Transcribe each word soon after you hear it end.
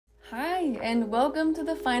and welcome to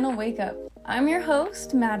the Final Wake Up. I'm your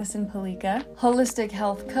host, Madison Palika, holistic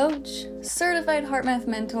health coach, certified HeartMath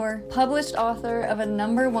mentor, published author of a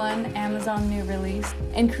 #1 Amazon new release,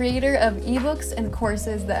 and creator of ebooks and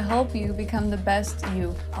courses that help you become the best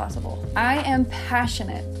you possible. I am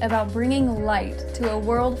passionate about bringing light to a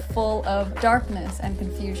world full of darkness and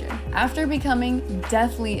confusion. After becoming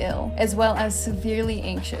deathly ill, as well as severely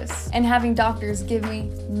anxious, and having doctors give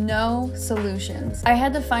me no solutions, I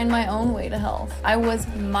had to find my own way to health. I was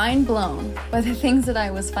mind blown by the things that I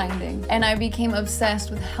was finding, and I became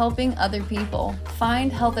obsessed with helping other people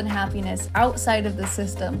find health and happiness outside of the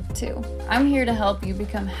system too. I'm here to help you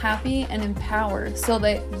become happy and empowered so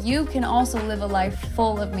that you can also live a life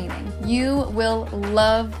full of meaning. You will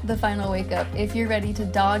love the Final Wake Up if you're ready to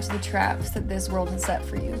dodge the traps that this world has set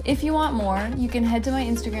for you. If you want more, you can head to my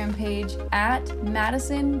Instagram page at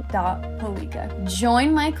madison.palika.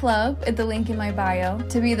 Join my club at the link in my bio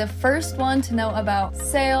to be the first one to know about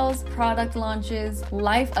sales, product launches,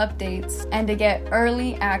 life updates, and to get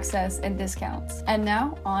early access and discounts. And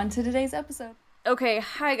now, on to today's episode. Okay,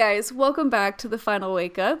 hi guys, welcome back to the Final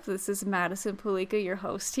Wake Up. This is Madison Palika, your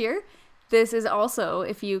host here. This is also,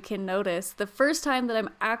 if you can notice, the first time that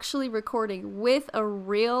I'm actually recording with a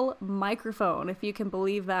real microphone, if you can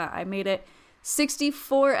believe that. I made it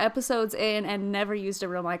 64 episodes in and never used a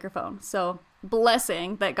real microphone. So,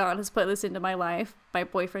 blessing that God has put this into my life. My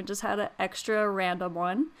boyfriend just had an extra random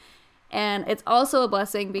one. And it's also a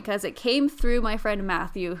blessing because it came through my friend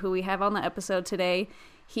Matthew, who we have on the episode today.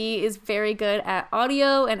 He is very good at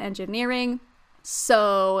audio and engineering.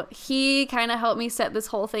 So he kind of helped me set this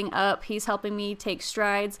whole thing up. He's helping me take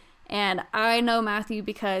strides. And I know Matthew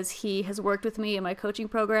because he has worked with me in my coaching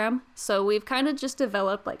program. So we've kind of just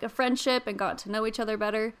developed like a friendship and got to know each other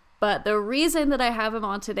better. But the reason that I have him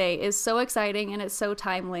on today is so exciting and it's so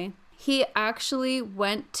timely. He actually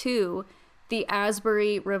went to the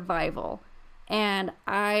ASBURY Revival. And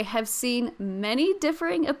I have seen many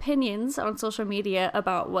differing opinions on social media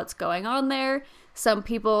about what's going on there. Some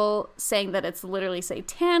people saying that it's literally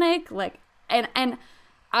satanic, and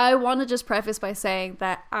I want to just preface by saying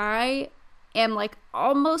that I am like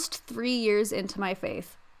almost 3 years into my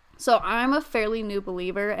faith. So I'm a fairly new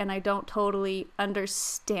believer and I don't totally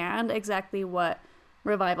understand exactly what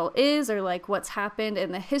revival is or like what's happened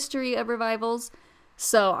in the history of revivals.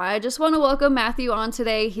 So I just want to welcome Matthew on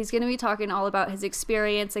today. He's going to be talking all about his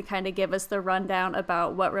experience and kind of give us the rundown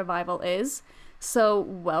about what revival is. So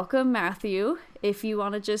welcome, Matthew. If you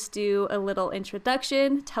want to just do a little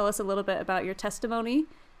introduction, tell us a little bit about your testimony,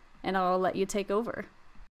 and I'll let you take over.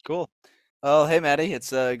 Cool. Well, hey, Maddie. It's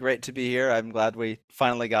great to be here. I'm glad we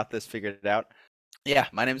finally got this figured out. Yeah,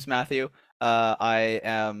 my name's Matthew. I've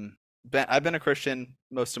been a Christian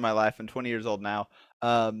most of my life. I'm 20 years old now.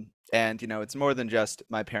 And, you know, it's more than just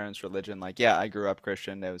my parents' religion. Like, yeah, I grew up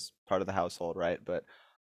Christian. It was part of the household, right? But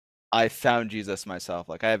I found Jesus myself.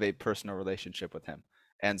 Like, I have a personal relationship with him.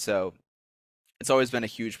 And so it's always been a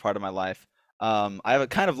huge part of my life. I have a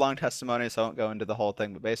kind of long testimony, so I won't go into the whole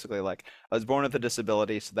thing. But basically, like, I was born with a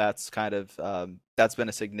disability. So that's kind of, that's been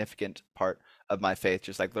a significant part of my faith.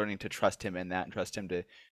 Just like learning to trust him in that and trust him to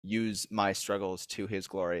use my struggles to his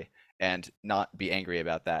glory and not be angry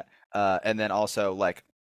about that. And then also, like,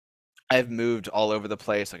 I've moved all over the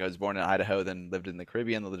place. Like I was born in Idaho, then lived in the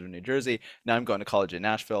Caribbean, then lived in New Jersey. Now I'm going to college in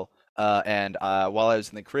Nashville. And while I was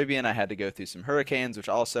in the Caribbean, I had to go through some hurricanes, which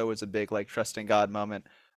also was a big like trusting God moment.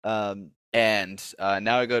 And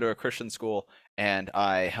now I go to a Christian school and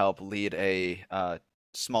I help lead a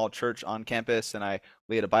small church on campus, and I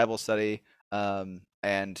lead a Bible study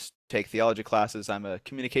and take theology classes. I'm a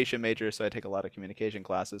communication major, so I take a lot of communication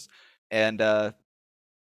classes. And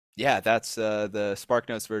yeah, that's the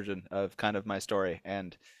SparkNotes version of kind of my story.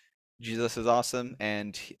 And Jesus is awesome,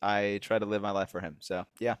 and I try to live my life for him. So,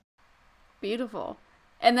 yeah. Beautiful.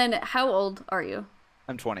 And then how old are you?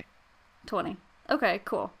 I'm 20. 20. Okay,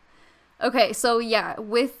 cool. Okay, so yeah,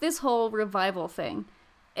 with this whole revival thing,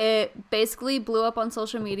 it basically blew up on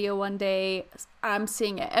social media one day. I'm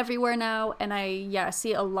seeing it everywhere now, and I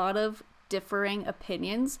see a lot of differing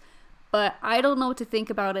opinions. But I don't know what to think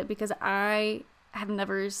about it because I have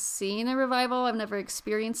never seen a revival. I've never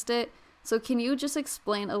experienced it. So can you just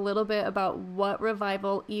explain a little bit about what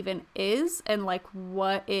revival even is and like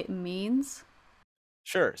what it means?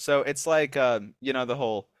 Sure. So it's like you know, the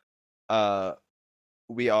whole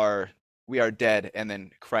we are dead, and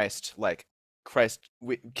then Christ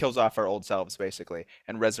kills off our old selves basically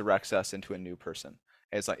and resurrects us into a new person.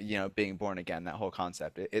 It's like, you know, being born again, that whole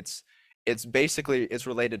concept. It's basically, it's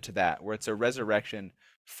related to that, where it's a resurrection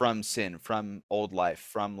from sin, from old life,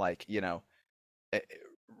 from like, you know,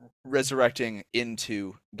 resurrecting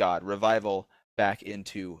into God, revival back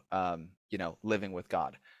into living with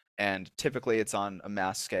God. And typically it's on a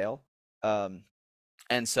mass scale. Um,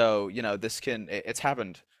 and so, it's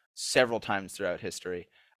happened several times throughout history.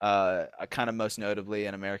 Kind of most notably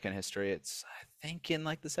in American history, it's I think in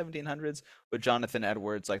like the 1700s with Jonathan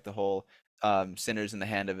Edwards, like the whole sinners in the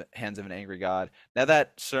hands of an angry God. Now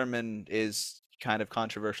that sermon is kind of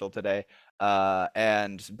controversial today,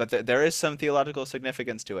 there is some theological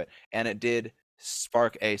significance to it, and it did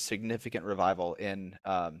spark a significant revival in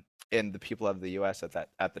the people of the U.S.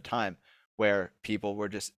 at the time, where people were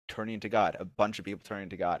just turning to God, a bunch of people turning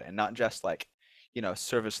to God, and not just like,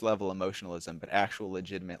 service level emotionalism, but actual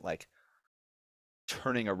legitimate like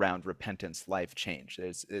turning around, repentance, life change.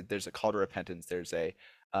 There's a call to repentance. There's a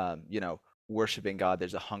worshiping God.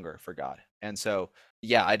 There's a hunger for God. And so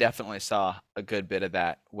yeah, I definitely saw a good bit of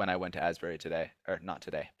that when I went to Asbury today, or not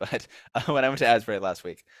today, but when I went to Asbury last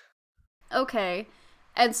week. Okay.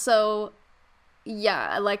 And so,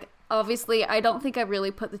 yeah, like, obviously, I don't think I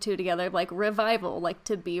really put the two together. Like, revival, like,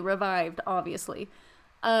 to be revived, obviously.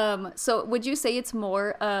 So would you say it's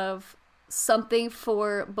more of something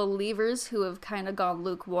for believers who have kind of gone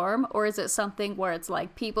lukewarm, or is it something where it's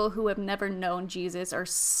like people who have never known Jesus are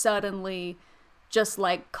suddenly just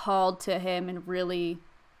like called to him and really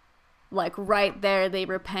like right there they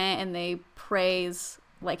repent and they praise?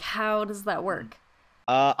 Like, how does that work?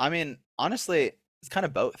 I mean, honestly, it's kind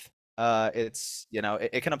of both.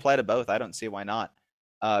 It can apply to both. I don't see why not.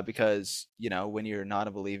 Because, when you're not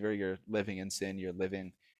a believer, you're living in sin, you're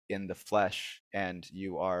living in the flesh, and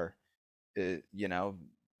you are, you know,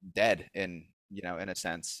 dead in a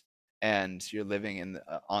sense, and you're living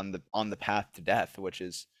on the path to death, which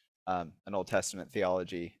is an Old Testament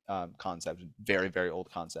theology concept, very, very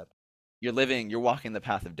old concept. You're walking the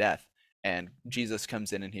path of death, and Jesus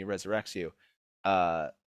comes in and he resurrects you. Uh,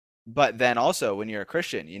 but then also when you're a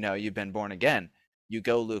Christian, you've been born again, you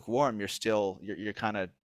go lukewarm, you're kind of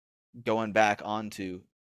going back onto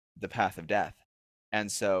the path of death.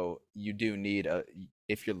 And so you do need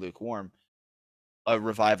if you're lukewarm, a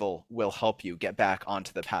revival will help you get back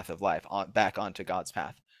onto the path of life, back onto God's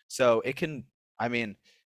path. So I mean,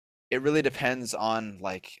 it really depends on,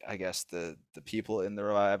 like, I guess the people in the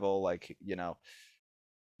revival, like,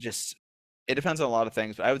 just it depends on a lot of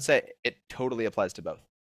things, but I would say it totally applies to both.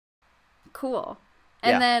 Cool.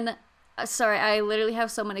 And Yeah. then, sorry, I literally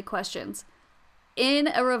have so many questions. In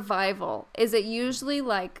a revival, is it usually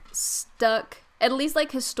like stuck, at least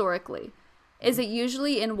like historically? Is Mhm. it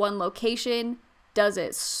usually in one location? Does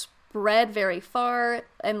it spread very far?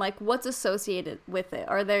 And like what's associated with it?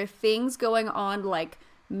 Are there things going on like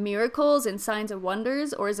miracles and signs and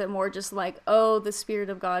wonders? Or is it more just like, oh, the Spirit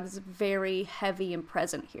of God is very heavy and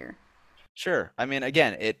present here? Sure. I mean,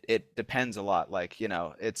 again, it depends a lot. Like,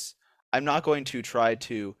 I'm not going to try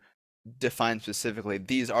to define specifically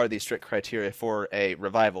these are the strict criteria for a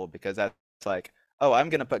revival, because that's like, oh, I'm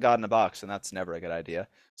going to put God in a box, and that's never a good idea.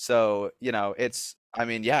 So, I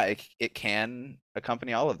mean, yeah, it can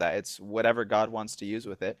accompany all of that. It's whatever God wants to use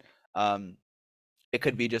with it. It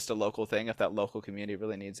could be just a local thing if that local community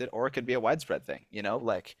really needs it, or it could be a widespread thing,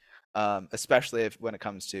 like, especially if when it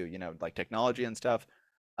comes to, like technology and stuff,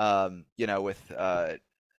 with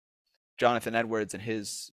Jonathan Edwards and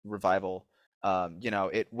his revival,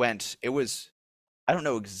 it was, I don't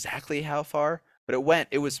know exactly how far, but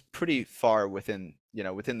it was pretty far within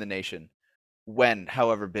the nation, when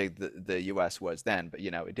however big the US was then, but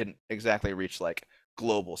it didn't exactly reach like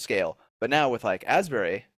global scale. But now with like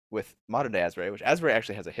Asbury, with modern day Asbury, which Asbury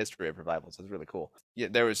actually has a history of revivals, so it's really cool. Yeah,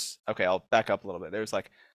 okay, I'll back up a little bit. There was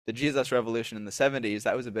like the Jesus Revolution in the 70s,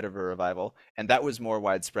 that was a bit of a revival, and that was more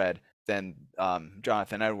widespread than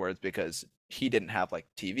Jonathan Edwards, because he didn't have like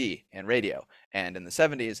TV and radio, and in the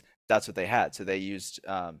 70s that's what they had, so they used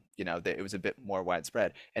it was a bit more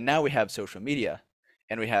widespread. And now we have social media,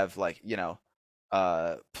 and we have like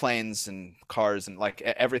planes and cars and like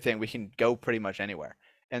everything. We can go pretty much anywhere.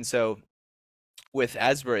 And so with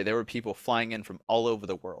Asbury, there were people flying in from all over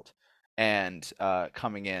the world, and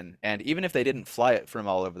coming in. And even if they didn't fly it from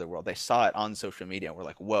all over the world, they saw it on social media and were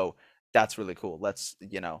like, whoa, that's really cool.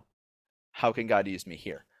 How can God use me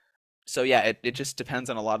here? So yeah, it just depends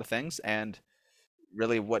on a lot of things, and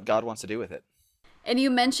really what God wants to do with it. And you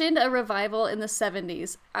mentioned a revival in the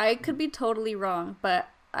 70s. I could be totally wrong, but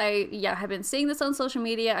yeah, have been seeing this on social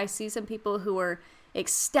media. I see some people who are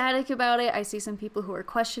ecstatic about it. I see some people who are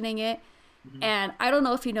questioning it. Mhm. And I don't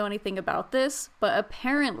know if you know anything about this, but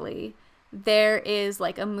apparently there is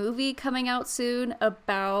like a movie coming out soon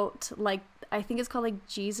about like I think it's called like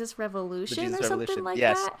Jesus The Revolution Jesus or something Revolution. like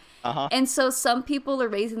Yes. that. Uh-huh. And so some people are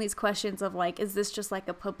raising these questions of like, is this just like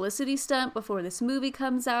a publicity stunt before this movie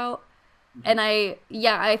comes out? Hmm. And I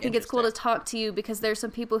think it's cool Interesting. to talk to you because there's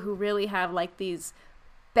some people who really have like these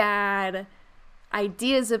bad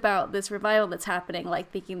ideas about this revival that's happening,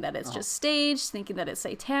 like thinking that it's Uh-huh. just staged, thinking that it's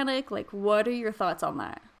satanic. Like, what are your thoughts on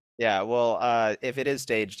that? Yeah, well, if it is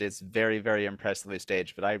staged, it's very, very impressively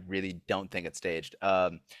staged, but I really don't think it's staged.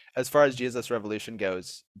 As far as Jesus Revolution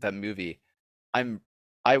goes, the movie, I'm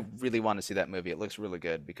I really want to see that movie. It looks really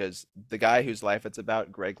good because the guy whose life it's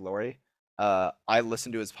about, Greg Laurie, I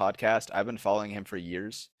listened to his podcast. I've been following him for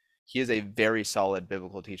years. He is a very solid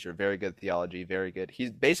biblical teacher, very good theology, very good.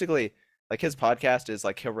 He's basically like his podcast is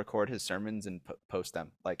like he'll record his sermons and post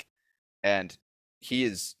them, like, and he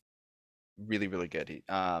is really, really good.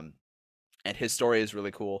 And his story is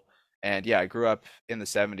really cool. And yeah, I grew up in the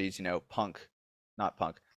 70s, punk, not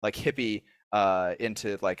punk, like hippie,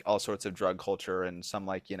 into like all sorts of drug culture and some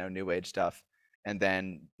like, new age stuff. And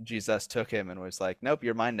then Jesus took him and was like, "Nope,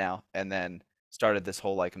 you're mine now." And then started this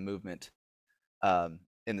whole like movement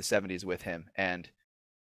in the 70s with him. And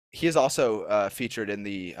he is also featured in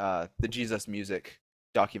the Jesus Music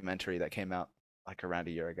documentary that came out like around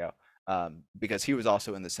a year ago, because he was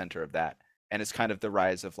also in the center of that, and it's kind of the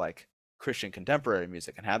rise of like Christian contemporary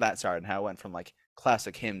music and how that started and how it went from like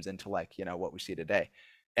classic hymns into like what we see today.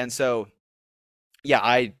 And so yeah,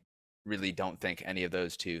 I really don't think any of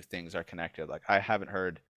those two things are connected. Like I haven't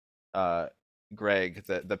heard uh, Greg,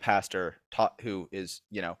 the pastor, who is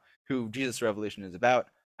who Jesus Revolution is about.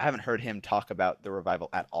 I haven't heard him talk about the revival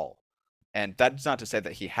at all. And that's not to say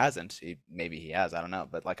that he hasn't. Maybe he has. I don't know.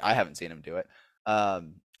 But like I haven't seen him do it.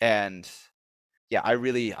 And yeah,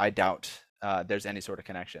 I doubt there's any sort of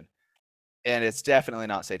connection. And it's definitely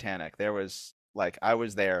not satanic. There was like I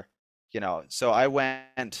was there, So I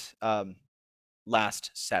went last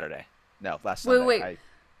Saturday. No, last Wait, Sunday. wait.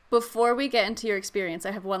 Before we get into your experience,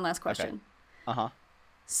 I have one last Okay. question. Uh-huh.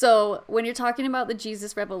 So, when you're talking about the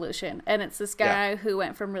Jesus Revolution, and it's this Yeah. guy who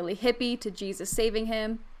went from really hippie to Jesus saving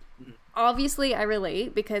him, Mhm. obviously I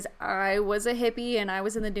relate because I was a hippie and I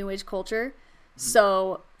was in the New Age culture. Mhm.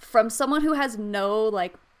 So, from someone who has no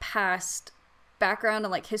like past background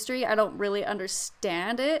and like history, I don't really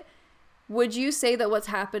understand it. Would you say that what's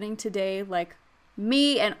happening today, like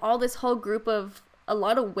me and all this whole group of a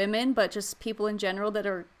lot of women, but just people in general that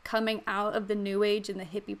are coming out of the New Age and the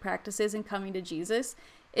hippie practices and coming to Jesus,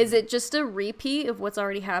 is Mhm. it just a repeat of what's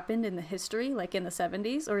already happened in the history, like in the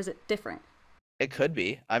 70s, or is it different? It could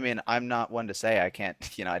be. I mean, I'm not one to say I can't,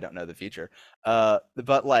 I don't know the future.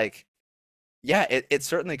 But like yeah, it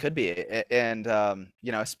certainly could be. And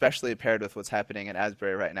especially paired with what's happening in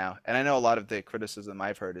Asbury right now. And I know a lot of the criticism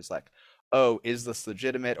I've heard is like, "Oh, is this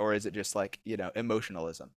legitimate or is it just like,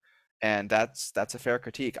 emotionalism?" And that's a fair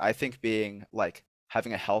critique. I think being like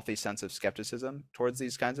having a healthy sense of skepticism towards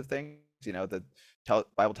these kinds of things, the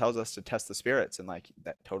Bible tells us to test the spirits, and like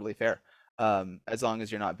that totally fair. As long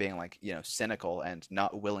as you're not being like, cynical and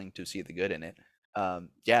not willing to see the good in it.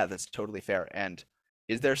 Yeah, that's totally fair. And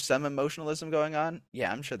is there some emotionalism going on?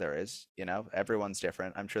 Yeah, I'm sure there is. Everyone's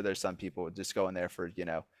different. I'm sure there's some people who just go in there for,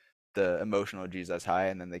 the emotional Jesus high,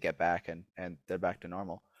 and then they get back and they're back to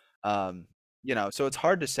normal. So it's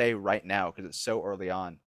hard to say right now because it's so early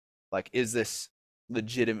on. Like, is this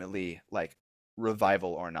legitimately like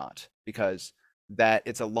revival or not? Because that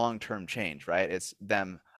it's a long-term change, right? It's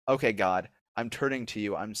them, okay, God, I'm turning to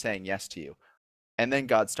you. I'm saying yes to you. And then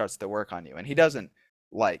God starts to work on you. And he doesn't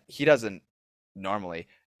normally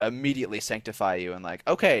immediately sanctify you and like,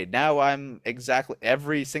 okay, now I'm exactly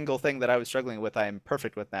every single thing that I was struggling with, I'm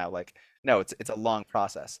perfect with now. Like, no, it's a long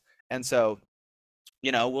process. And so,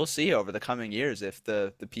 we'll see over the coming years if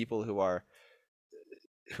the people who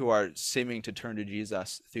are seeming to turn to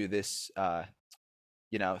Jesus through this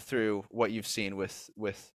through what you've seen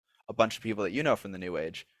with a bunch of people that from the new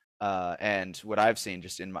age, and what I've seen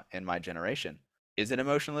just in my generation. Is it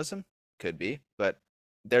emotionalism? Could be, but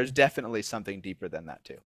there's definitely something deeper than that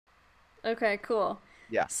too. Okay, cool.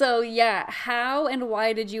 Yeah. So, yeah, how and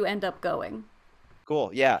why did you end up going?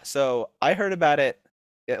 Cool. Yeah. So I heard about it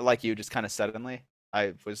like you, just kind of suddenly.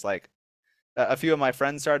 I was like, a few of my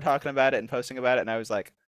friends started talking about it and posting about it, and I was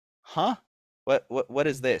like, huh? What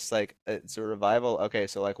is this? Like, it's a revival. Okay,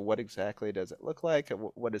 so like, what exactly does it look like?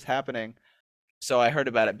 What is happening? So I heard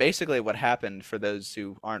about it. Basically, what happened, for those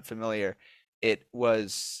who aren't familiar, it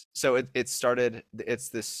was so it started. It's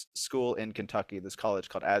this school in Kentucky, this college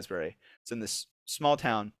called Asbury. It's in this small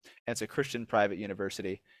town, and it's a Christian private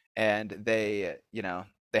university. And they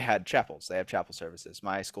had chapels. They have chapel services.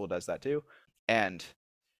 My school does that too, and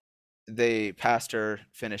the pastor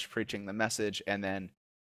finished preaching the message, and then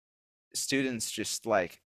students just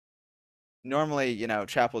like normally,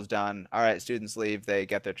 chapel's done. All right, students leave, they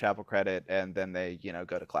get their chapel credit, and then they,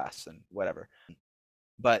 go to class and whatever.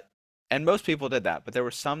 But and most people did that, but there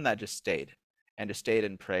were some that just stayed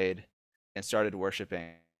and prayed and started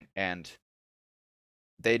worshiping, and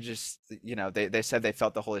they just, they said they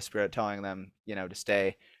felt the Holy Spirit telling them, to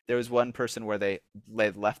stay. There was one person where they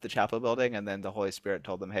left the chapel building, and then the Holy Spirit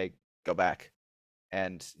told them, hey, go back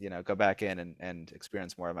and, go back in and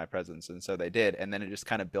experience more of my presence. And so they did, and then it just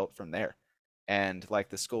kind of built from there. And like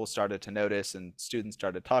the school started to notice, and students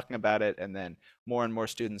started talking about it, and then more and more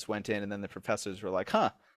students went in, and then the professors were like,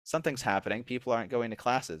 huh, something's happening, people aren't going to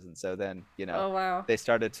classes. And so then, Oh, wow. they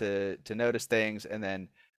started to notice things, and then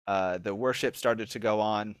the worship started to go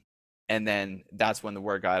on, and then that's when the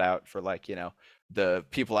word got out for, like, the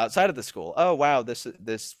people outside of the school, oh wow,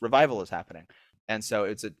 this revival is happening. And so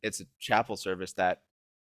it's a chapel service that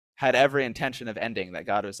had every intention of ending, that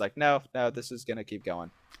God was like, no, this is gonna keep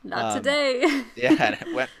going. Not today. Yeah, and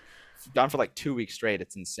it went on for like 2 weeks straight.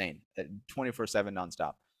 It's insane, 24/7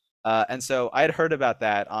 nonstop. And so I had heard about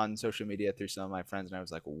that on social media through some of my friends, and I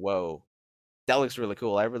was like, whoa, that looks really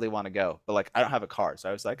cool, I really want to go, but like I don't have a car. So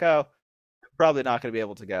I was like, oh, probably not going to be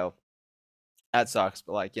able to go, that sucks.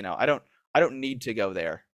 But like, I don't need to go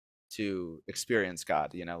there to experience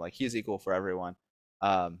God, like he's equal for everyone.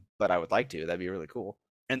 But I would like to, that'd be really cool.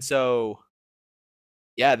 And so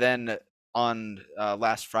yeah, then on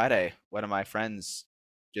last Friday, one of my friends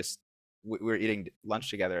just we were eating lunch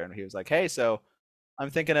together, and he was like, hey, so I'm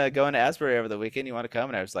thinking of going to Asbury over the weekend, you want to come?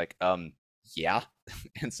 And I was like, yeah.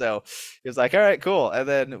 And so he was like, all right, cool. And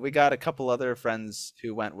then we got a couple other friends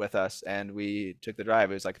who went with us, and we took the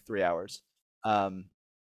drive. It was like 3 hours.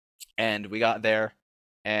 And we got there,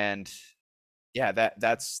 and yeah,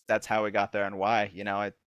 that's how we got there, and why,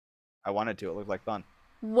 I wanted to. It looked like fun.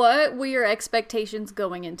 What were your expectations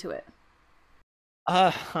going into it?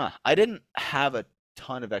 I didn't have a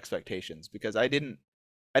ton of expectations because I didn't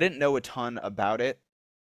know a ton about it.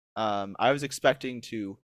 I was expecting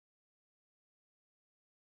to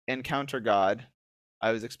encounter God.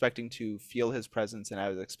 I was expecting to feel his presence, and I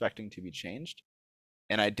was expecting to be changed.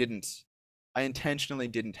 And I intentionally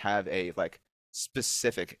didn't have a like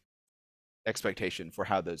specific expectation for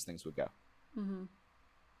how those things would go. Mm-hmm.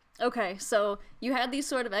 Okay, so you had these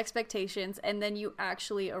sort of expectations, and then you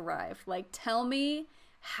actually arrived. Like, tell me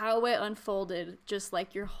how it unfolded, just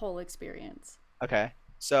like your whole experience. Okay.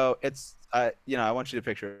 So it's I want you to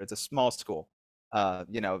picture it's a small school.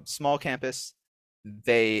 Small campus.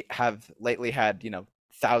 They have lately had,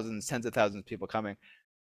 thousands, tens of thousands of people coming.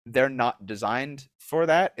 They're not designed for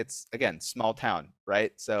that. It's again small town,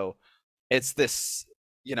 right? So it's this,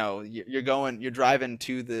 you're driving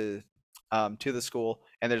to the school,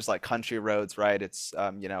 and there's like country roads, right? It's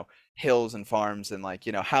hills and farms, and like,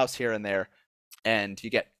 house here and there, and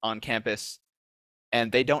you get on campus,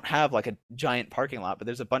 and they don't have like a giant parking lot, but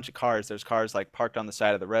there's a bunch of cars. There's cars like parked on the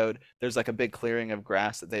side of the road. There's like a big clearing of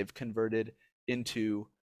grass that they've converted into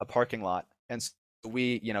a parking lot. And so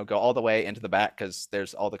we, go all the way into the back, because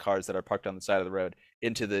there's all the cars that are parked on the side of the road,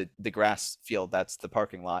 into the grass field that's the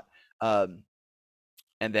parking lot. And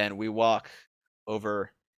then we walk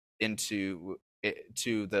over into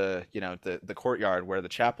to the, the courtyard where the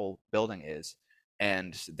chapel building is,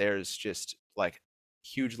 and there's just like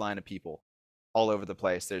huge line of people all over the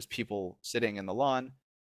place. There's people sitting in the lawn.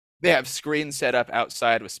 They have screens set up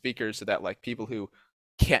outside with speakers, so that like people who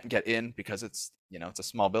can't get in, because it's, it's a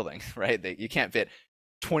small building, right? You can't fit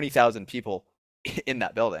 20,000 people in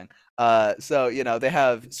that building. So they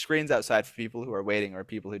have screens outside for people who are waiting, or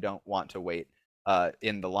people who don't want to wait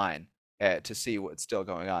in the line to see what's still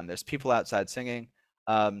going on. There's people outside singing,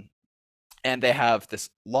 and they have this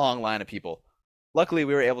long line of people. Luckily,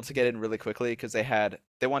 we were able to get in really quickly, because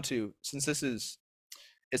they want to, since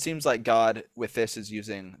it seems like God with this is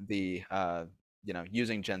using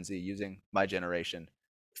using Gen Z, using my generation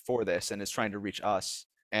for this, and is trying to reach us,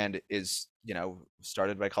 and is,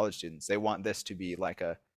 started by college students. They want this to be like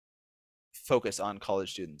a focus on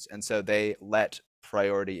college students, and so they let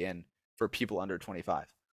priority in for people under 25.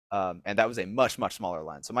 And that was a much, much smaller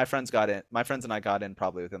line. So my friends and I got in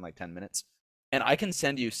probably within like 10 minutes. And I can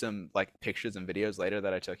send you some like pictures and videos later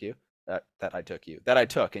that I took,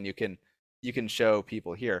 and you can show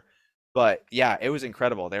people here. But yeah, it was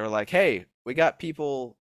incredible. They were like, hey, we got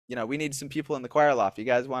people, we need some people in the choir loft. You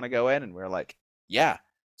guys want to go in? And we are like, yeah.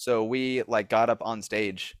 So we like got up on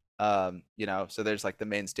stage, so there's like the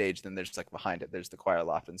main stage, then there's like behind it, there's the choir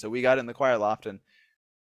loft. And so we got in the choir loft, and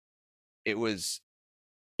it was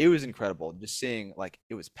incredible just seeing, like,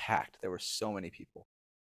 it was packed. There were so many people.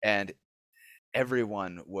 and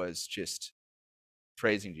everyone was just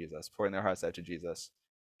praising Jesus, pouring their hearts out to Jesus.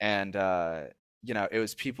 And it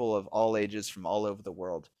was people of all ages from all over the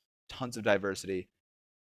world, tons of diversity.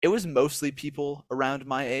 It was mostly people around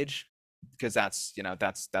my age because that's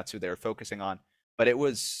who they were focusing on. But it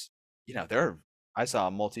was, there I saw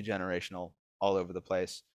multi-generational all over the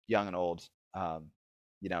place, young and old.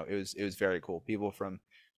 It was very cool. People from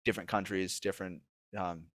different countries, different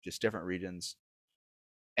just different regions.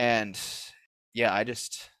 And yeah, I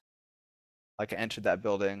entered that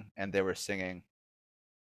building and they were singing,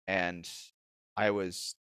 and I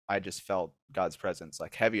was I just felt God's presence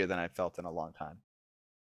like heavier than I felt in a long time.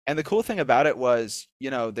 And the cool thing about it was,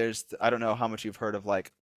 there's I don't know how much you've heard of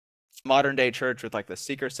like modern day church with like the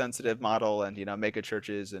seeker sensitive model and mega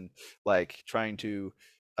churches and like trying to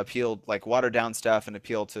appeal, like water down stuff and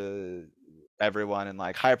appeal to everyone and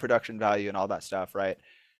like high production value and all that stuff, right?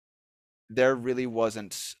 There really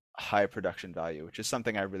wasn't high production value, which is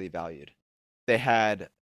something I really valued. They had,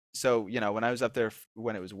 so when I was up there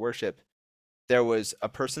when it was worship, there was a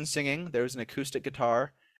person singing, there was an acoustic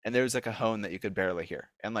guitar, and there was like a hone that you could barely hear,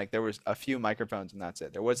 and like there was a few microphones and that's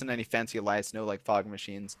it. There wasn't any fancy lights, no like fog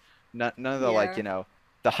machines, none of the like Yeah.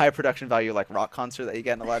 the high production value like rock concert that you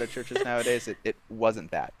get in a lot of churches nowadays. It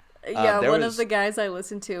wasn't that. Yeah, There one of the was guys I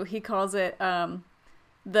listen to, he calls it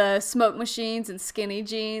the smoke machines and skinny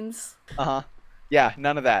jeans. uh-huh, yeah,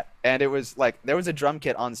 none of that. And it was like there was a drum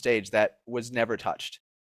kit on stage that was never touched.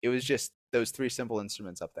 It was just those three simple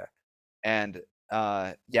instruments up there. And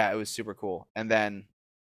yeah, it was super cool. And then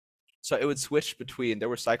so it would switch between, there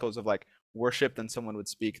were cycles of like worship, then someone would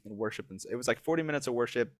speak, then worship, and it was like 40 minutes of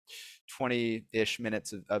worship, 20-ish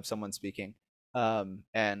minutes of someone speaking. And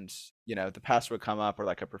the pastor would come up or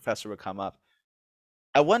like a professor would come up.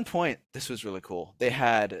 At one point, this was really cool. They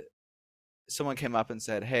had someone came up and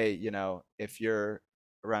said, hey, if you're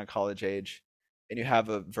around college age and you have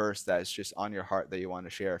a verse that is just on your heart that you want to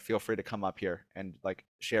share, feel free to come up here and like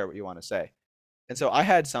share what you want to say. And so I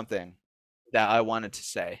had something that I wanted to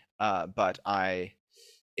say, but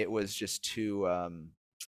it was just too,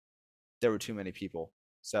 there were too many people.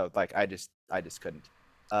 So like I just couldn't.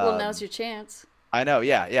 Well, now's Um, your chance. I know,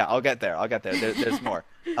 yeah, yeah, I'll get there. I'll get there. There's more.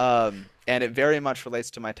 And it very much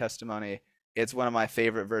relates to my testimony. It's one of my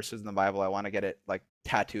favorite verses in the Bible. I want to get it like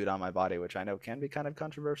tattooed on my body, which I know can be kind of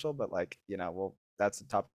controversial, but like, well, that's a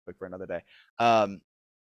topic for another day. Um,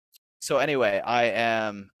 so anyway, I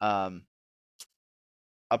am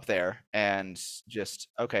up there and just,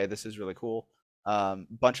 okay, this is really cool.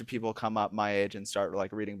 Bunch of people come up my age and start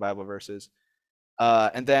like reading Bible verses.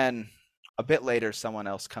 And then a bit later, someone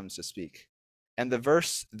else comes to speak. And the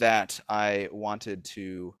verse that I wanted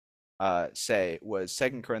to say was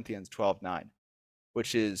 2 Corinthians 12:9,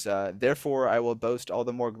 which is, therefore I will boast all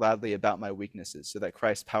the more gladly about my weaknesses so that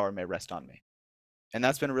Christ's power may rest on me. And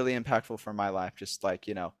that's been really impactful for my life, just like,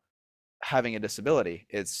 having a disability.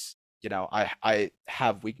 It's, I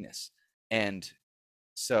have weakness. And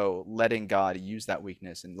so letting God use that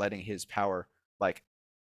weakness and letting his power like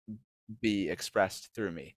be expressed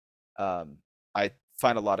through me. I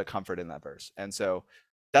find a lot of comfort in that verse. And so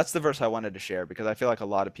that's the verse I wanted to share because I feel like a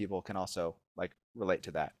lot of people can also like relate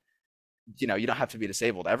to that. You don't have to be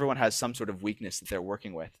disabled. Everyone has some sort of weakness that they're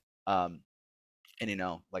working with. And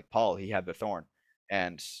like Paul, he had the thorn.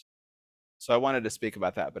 And so I wanted to speak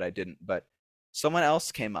about that, but I didn't. But someone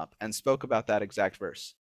else came up and spoke about that exact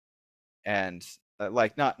verse. And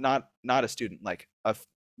like not a student, like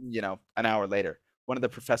an hour later, one of the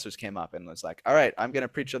professors came up and was like, all right, I'm going to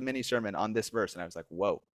preach a mini sermon on this verse. And I was like,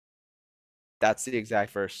 whoa, that's the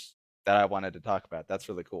exact verse that I wanted to talk about. That's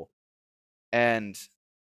really cool. And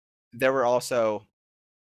there were also,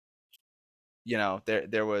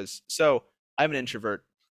 there was, so I'm an introvert.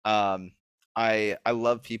 I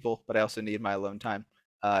love people, but I also need my alone time.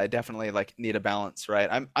 I definitely like need a balance, right?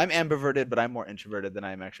 I'm ambiverted, but I'm more introverted than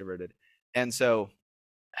I am extroverted. And so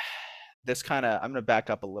I'm going to back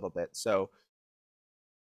up a little bit. So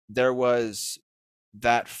there was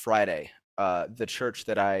that Friday, the church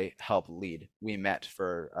that I helped lead, we met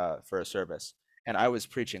for a service, and I was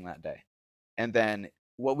preaching that day. And then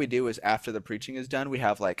what we do is after the preaching is done, we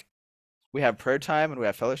have prayer time and we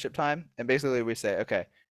have fellowship time, and basically we say, okay,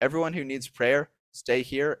 everyone who needs prayer, stay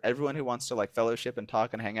here. Everyone who wants to like fellowship and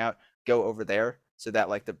talk and hang out, go over there, so that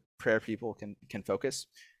like the prayer people can focus.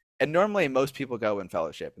 And normally most people go in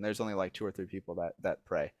fellowship, and there's only like 2 or 3 people that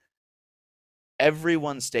pray.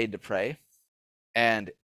 Everyone stayed to pray,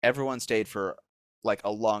 and everyone stayed for like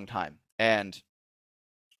a long time. And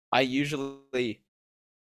I usually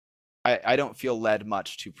I don't feel led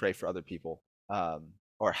much to pray for other people,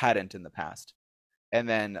 or hadn't in the past. And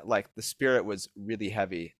then like the spirit was really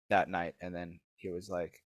heavy that night, and then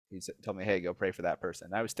told me, hey, go pray for that person.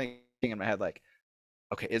 And I was thinking in my head like,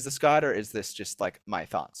 okay, is this God or is this just like my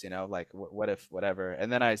thoughts, like what if whatever.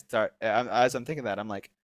 And then as I'm thinking that, I'm like,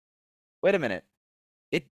 wait a minute,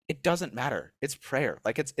 it doesn't matter. It's prayer.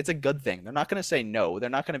 Like it's a good thing. They're not going to say no. They're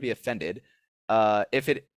not going to be offended. If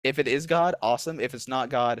it is God, awesome. If it's not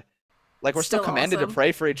God, like we're still Still commanded to awesome.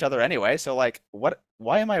 pray for each other anyway. So like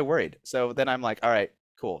why am I worried? So then I'm like, all right,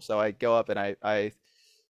 cool. So I go up and I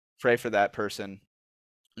pray for that person.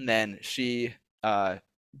 And then she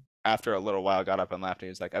after a little while got up and left, and he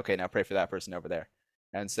was like, okay, now pray for that person over there.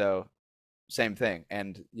 And so same thing.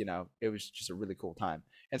 And it was just a really cool time.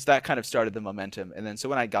 And so that kind of started the momentum. And then so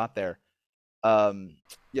when I got there, I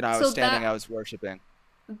was So standing, I was worshiping.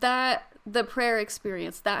 the prayer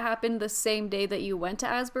experience, that happened the same day that you went to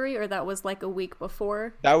Asbury, or that was like a week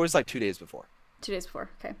before? That was like 2 days before. 2 days before.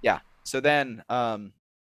 Okay. Yeah. So then I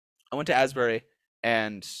went to Asbury,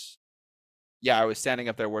 and yeah, I was standing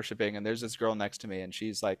up there worshiping, and there's this girl next to me, and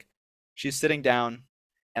she's sitting down,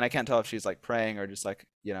 and I can't tell if she's like praying or just like,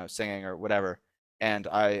 singing or whatever. And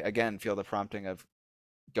I again feel the prompting of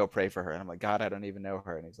go pray for her. And I'm like, God, I don't even know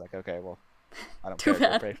her. And he's like, okay, well, I don't Too care. Go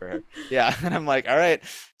bad. pray for her. Yeah. And I'm like, all right.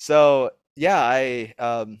 So yeah, I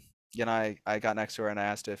got next to her and I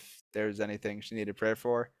asked if there's anything she needed prayer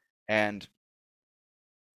for. And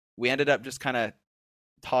we ended up just kind of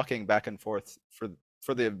talking back and forth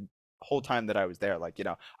for the whole time that I was there. Like,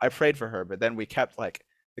 I prayed for her, but then we kept like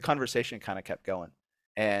the conversation kind of kept going,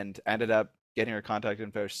 and ended up getting her contact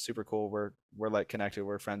info. She's super cool. We're like connected.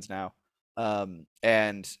 We're friends now.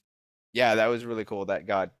 And yeah, that was really cool that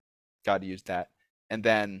God used that. And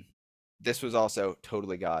then this was also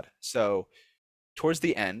totally God. So towards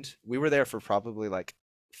the end, we were there for probably like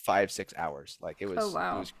 5-6 hours. Like it Oh was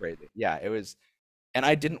wow. crazy. Yeah, it was. And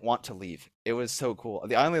I didn't want to leave. It was so cool.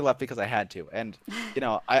 I only left because I had to. And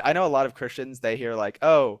I know a lot of Christians, they hear like,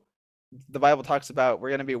 oh, the Bible talks about we're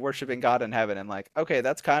going to be worshiping God in heaven, and like, okay,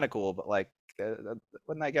 that's kind of cool, but like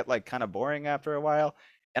wouldn't that get like kind of boring after a while?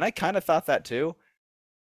 And I kind of thought that too.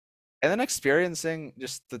 And then experiencing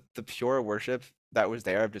just the pure worship that was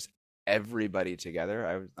there of just everybody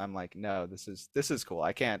together, I'm like, no, this is cool.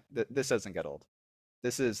 I can't this doesn't get old.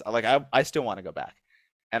 This is like I still want to go back.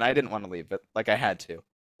 And I didn't want to leave, but like I had to.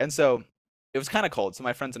 And so it was kind of cold. So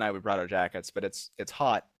my friends and I, we brought our jackets, but it's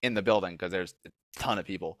hot in the building because there's a ton of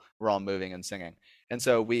people. We're all moving and singing. And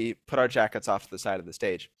so we put our jackets off to the side of the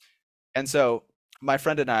stage. And so my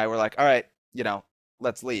friend and I were like, all right,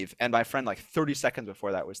 let's leave. And my friend, like 30 seconds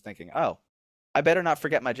before that, was thinking, oh, I better not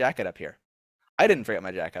forget my jacket up here. I didn't forget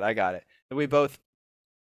my jacket. I got it. And we both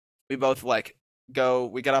like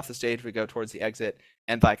we get off the stage, we go towards the exit,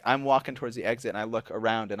 and like I'm walking towards the exit and I look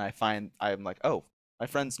around and I'm like, oh, my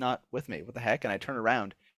friend's not with me. What the heck? And I turn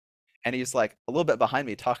around and he's like a little bit behind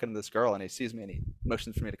me talking to this girl, and he sees me and he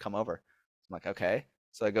motions for me to come over. I'm like, okay.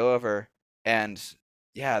 So I go over, and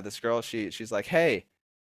yeah, this girl, she's like, hey,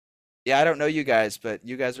 yeah, I don't know you guys, but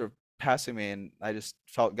you guys were passing me and I just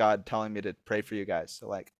felt God telling me to pray for you guys. So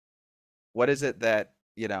like, what is it that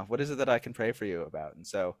I can pray for you about? And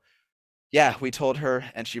so yeah, we told her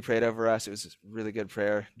and she prayed over us. It was a really good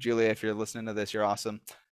prayer. Julia, if you're listening to this, you're awesome.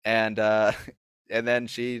 And and then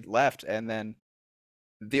she left. And then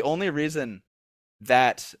the only reason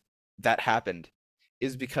that that happened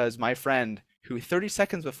is because my friend, who 30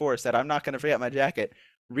 seconds before said, I'm not going to forget my jacket,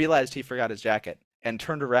 realized he forgot his jacket and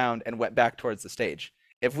turned around and went back towards the stage.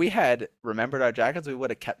 If we had remembered our jackets, we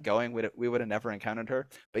would have kept going. We would have never encountered her.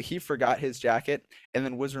 But he forgot his jacket and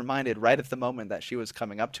then was reminded right at the moment that she was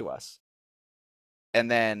coming up to us.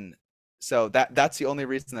 And then so that's the only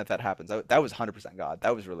reason that happens. That was 100% God.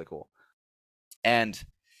 That was really cool. And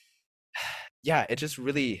yeah, it just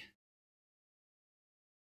really,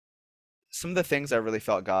 some of the things I really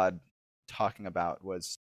felt God talking about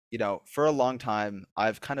was, for a long time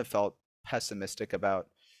I've kind of felt pessimistic about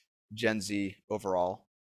Gen Z overall.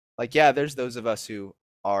 Like, yeah, there's those of us who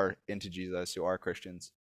are into Jesus, who are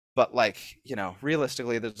Christians, but like,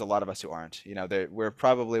 realistically, there's a lot of us who aren't. We're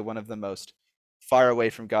probably one of the most far away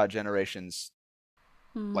from God generations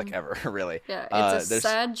like ever, really. Yeah, it's a There's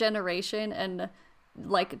sad generation, and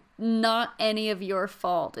like not any of your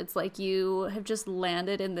fault. It's like you have just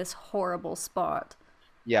landed in this horrible spot.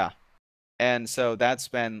 Yeah, and so that's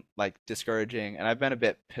been like discouraging, and I've been a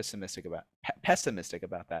bit pessimistic about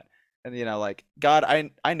that. And like, God,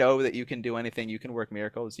 I know that you can do anything, you can work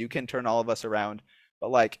miracles, you can turn all of us around, but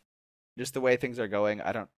like just the way things are going,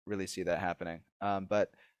 I don't really see that happening.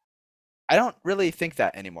 But I don't really think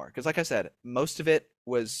that anymore, because like I said, most of it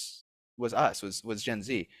was us, was Gen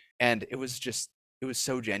Z, and it was just it was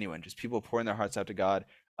so genuine, just people pouring their hearts out to God,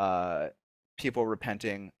 uh, people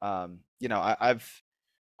repenting. I've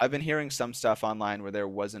been hearing some stuff online where there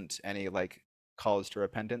wasn't any like calls to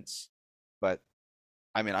repentance, but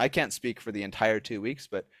I mean, I can't speak for the entire 2 weeks,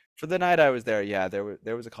 but for the night I was there, yeah,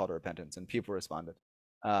 there was a call to repentance and people responded.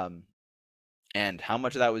 Um, and how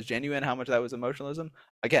much of that was genuine, how much of that was emotionalism,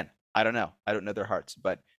 again, I don't know. I don't know their hearts,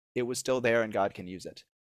 but it was still there and God can use it.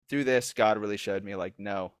 Through this, God really showed me like,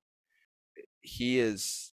 no, he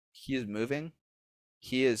is moving.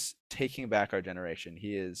 He is taking back our generation.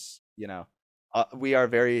 He is, we are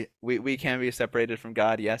we can be separated from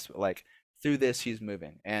God, yes, but like through this he's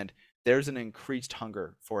moving, and there's an increased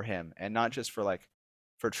hunger for him, and not just for like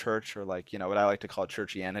for church or like what I like to call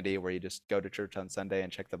churchianity, where you just go to church on Sunday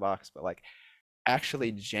and check the box, but like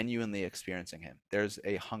actually genuinely experiencing him. There's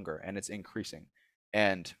a hunger and it's increasing,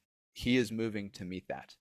 and he is moving to meet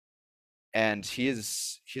that, and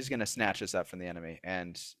he's going to snatch us up from the enemy,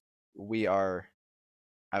 and we are,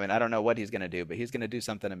 I mean, I don't know what he's going to do, but he's going to do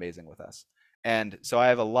something amazing with us. And so I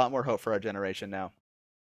have a lot more hope for our generation now.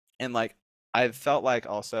 And like I've felt like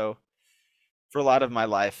also for a lot of my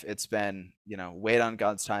life it's been, wait on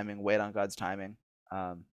God's timing, wait on God's timing.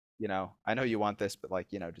 I know you want this, but like,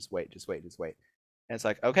 just wait, just wait, just wait. And it's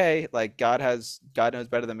like, okay, like God knows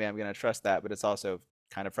better than me. I'm going to trust that, but it's also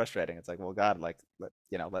kind of frustrating. It's like, well, God, like,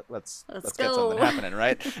 let's get something happening,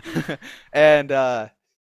 right? And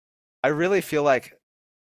I really feel like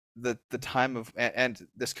the time of, and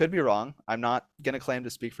this could be wrong, I'm not going to claim to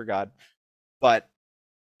speak for God, but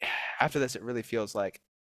after this it really feels like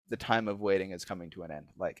the time of waiting is coming to an end.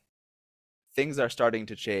 Like things are starting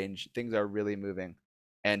to change, things are really moving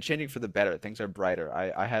and changing for the better. Things are brighter.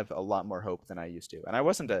 I have a lot more hope than I used to, and I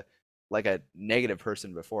wasn't a negative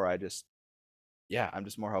person before. I'm just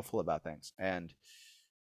more hopeful about things, and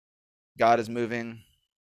God is moving.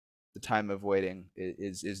 The time of waiting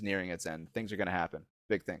is nearing its end. Things are going to happen,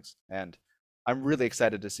 big things, and I'm really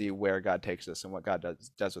excited to see where God takes us and what God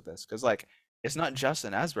does with this, because like it's not just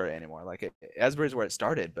in Asbury anymore. Like Asbury is where it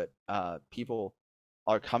started, but people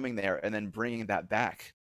are coming there and then bringing that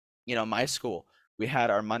back. My school, we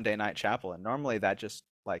had our Monday night chapel, and normally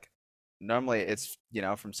it's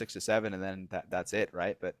from 6 to 7, and then that's it,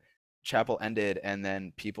 right? But chapel ended, and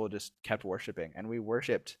then people just kept worshiping, and we would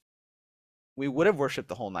have worshipped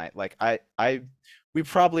the whole night. Like we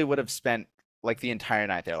probably would have spent like the entire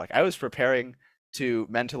night there. Like I was preparing to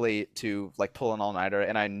mentally to like pull an all-nighter,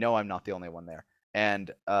 and I know I'm not the only one there.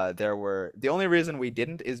 And the only reason we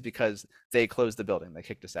didn't is because they closed the building. They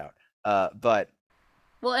kicked us out. But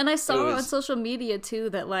well, and I saw on social media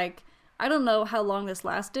too that like I don't know how long this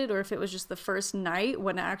lasted or if it was just the first night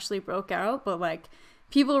when it actually broke out, but like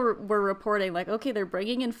people were reporting like, okay, they're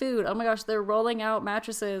bringing in food. Oh my gosh, they're rolling out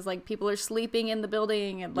mattresses. Like people are sleeping in the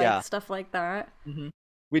building and like stuff like that. Mm-hmm.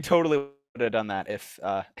 We totally would have done that if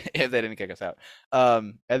they didn't kick us out.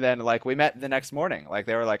 And then like we met the next morning. Like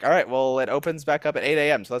they were like, all right, well, it opens back up at 8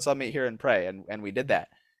 a.m. So let's all meet here and pray. And we did that.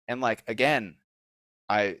 And like again,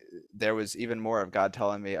 there was even more of God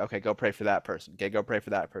telling me, okay, go pray for that person. Okay, go pray for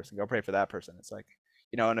that person. Go pray for that person. It's like,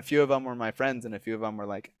 and a few of them were my friends, and a few of them were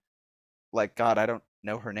like God, I don't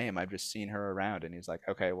know her name. I've just seen her around. And he's like,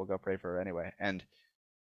 okay, we'll go pray for her anyway. And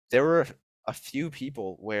there were a few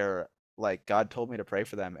people where like God told me to pray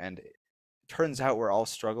for them, and it turns out we're all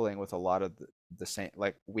struggling with a lot of the same,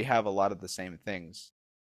 like we have a lot of the same things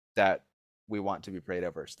that we want to be prayed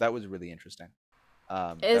over. So that was really interesting.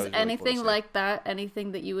 Is really anything cool like that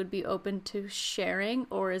anything that you would be open to sharing,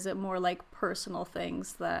 or is it more like personal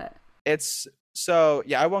things that it's so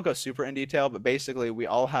I won't go super in detail, but basically we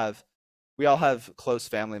all have close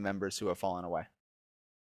family members who have fallen away.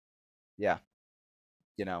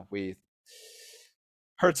 We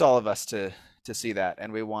hurts all of us to see that,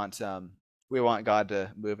 and we want God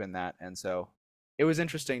to move in that. And so it was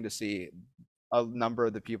interesting to see a number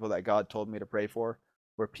of the people that God told me to pray for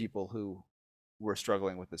were people who were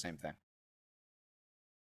struggling with the same thing.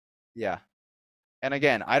 Yeah. And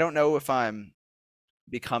again, I don't know if I'm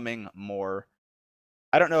becoming more,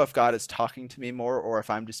 I don't know if God is talking to me more, or if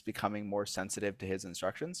I'm just becoming more sensitive to his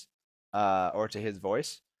instructions, or to his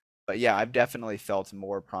voice. But yeah, I've definitely felt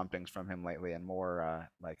more promptings from him lately, and more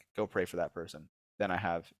like go pray for that person than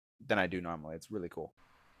I do normally. It's really cool.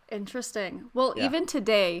 Interesting. Well, even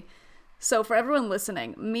today, so for everyone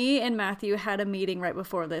listening, me and Matthew had a meeting right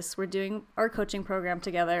before this. We're doing our coaching program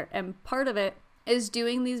together, and part of it is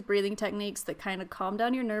doing these breathing techniques that kind of calm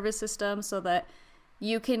down your nervous system so that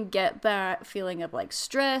you can get that feeling of like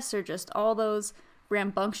stress or just all those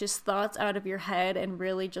rambunctious thoughts out of your head, and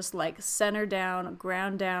really just like center down,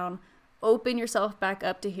 ground down, open yourself back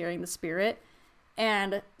up to hearing the Spirit.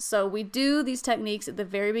 And so we do these techniques at the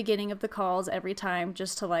very beginning of the calls every time,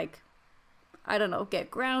 just to like, I don't know,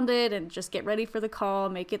 get grounded and just get ready for the call,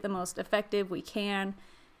 make it the most effective we can.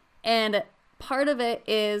 And part of it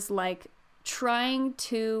is like trying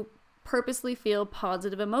to purposely feel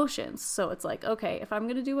positive emotions. So it's like, okay, if I'm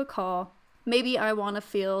going to do a call, maybe I want to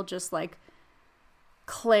feel just like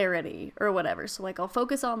clarity or whatever. So like I'll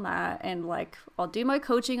focus on that and like I'll do my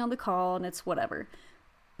coaching on the call and it's whatever.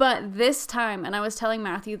 But this time, and I was telling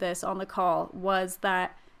Matthew this on the call, was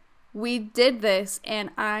that we did this and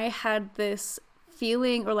I had this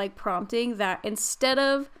feeling or like prompting that instead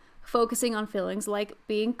of focusing on feelings like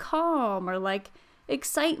being calm or like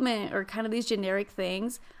excitement or kind of these generic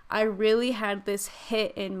things, I really had this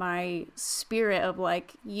hit in my spirit of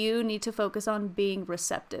like, you need to focus on being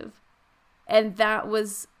receptive. And that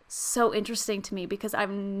was so interesting to me because I've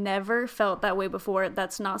never felt that way before.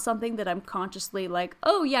 That's not something that I'm consciously like,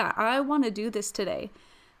 oh yeah, I want to do this today.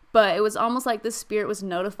 But it was almost like the spirit was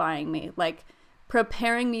notifying me, like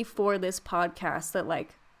preparing me for this podcast, that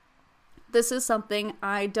like, this is something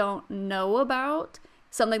I don't know about,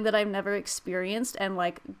 something that I've never experienced. And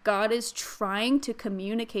like, God is trying to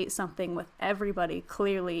communicate something with everybody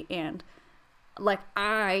clearly. And like,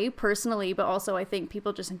 I personally, but also I think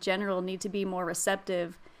people just in general need to be more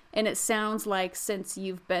receptive. And it sounds like since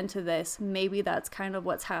you've been to this, maybe that's kind of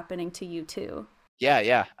what's happening to you too.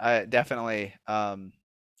 Yeah. I definitely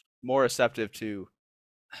more receptive to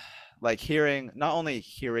like not only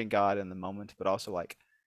hearing God in the moment, but also like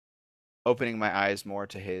opening my eyes more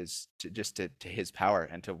to his power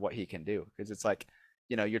and to what he can do. Because it's like,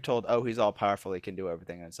 you're told, oh, he's all powerful, he can do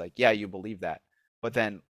everything. And it's like, yeah, you believe that. But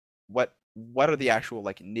then what are the actual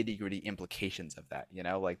like nitty-gritty implications of that?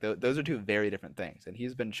 Like those are two very different things. And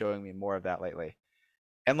he's been showing me more of that lately.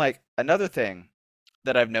 And like another thing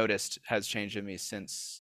that I've noticed has changed in me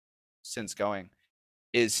since going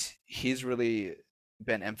is he's really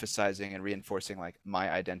been emphasizing and reinforcing like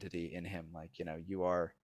my identity in him. Like, you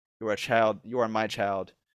are a child, you are my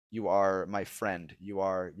child, you are my friend, you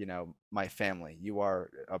are, my family, you are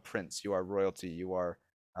a prince, you are royalty, you are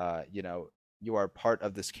you are part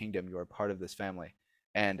of this kingdom, you are part of this family.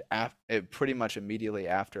 And pretty much immediately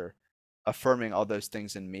after affirming all those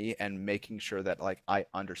things in me and making sure that like I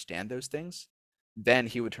understand those things, then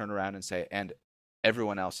he would turn around and say, and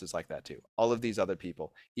everyone else is like that too. All of these other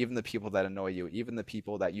people, even the people that annoy you, even the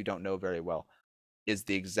people that you don't know very well, is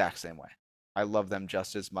the exact same way. I love them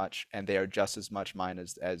just as much, and they are just as much mine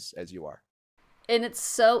as you are. And it's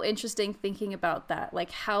so interesting thinking about that,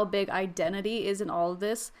 like how big identity is in all of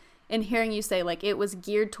this. And hearing you say like it was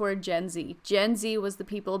geared toward Gen Z. Gen Z was the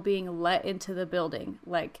people being let into the building.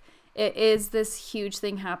 Like it is this huge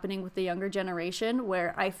thing happening with the younger generation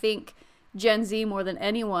where I think Gen Z more than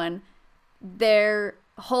anyone, their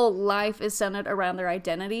whole life is centered around their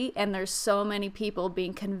identity, and there's so many people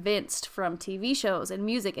being convinced from TV shows and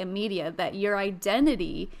music and media that your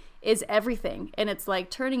identity is everything. And it's like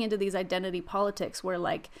turning into these identity politics where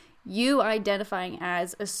like you identifying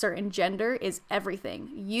as a certain gender is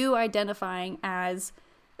everything. You identifying as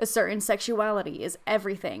a certain sexuality is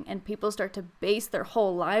everything. And people start to base their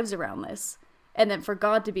whole lives around this. And then for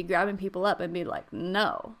God to be grabbing people up and be like,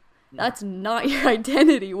 no, that's not your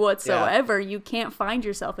identity whatsoever. Yeah. You can't find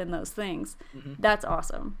yourself in those things. Mm-hmm. That's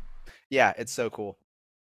awesome. Yeah, it's so cool.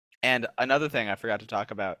 And another thing I forgot to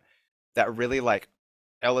talk about that really like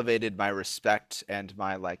elevated my respect and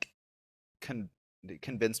my like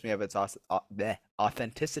convinced me of its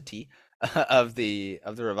authenticity of the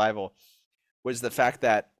revival was the fact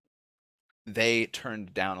that they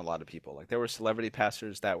turned down a lot of people. Like there were celebrity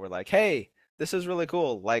pastors that were like, hey, this is really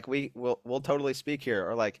cool, like we'll totally speak here.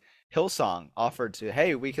 Or like Hillsong offered to,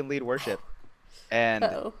 hey, we can lead worship.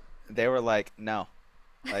 And they were like, no,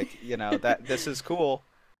 like, that this is cool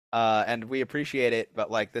and we appreciate it,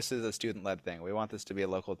 but like this is a student-led thing. We want this to be a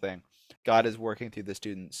local thing. God is working through the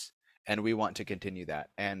students and we want to continue that.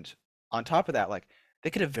 And on top of that, like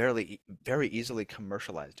they could have very easily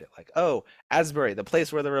commercialized it. Like, oh, Asbury, the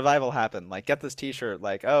place where the revival happened, like get this t-shirt,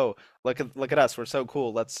 like, oh, look at us, we're so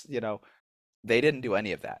cool, let's, they didn't do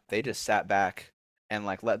any of that. They just sat back and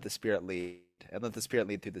like let the Spirit lead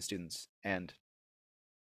through the students. And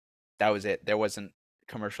that was it. There wasn't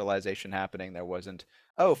commercialization happening. There wasn't,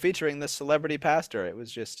 oh, featuring this celebrity pastor. It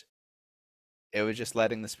was just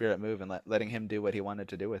letting the Spirit move and letting him do what he wanted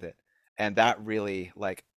to do with it. And that really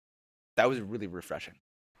that was really refreshing.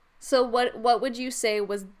 So what would you say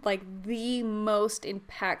was like the most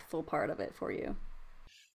impactful part of it for you?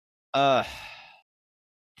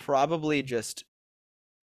 Probably just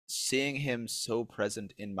seeing him so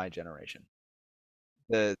present in my generation.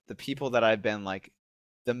 The people that I've been like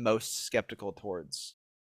the most skeptical towards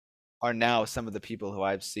are now some of the people who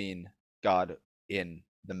I've seen God in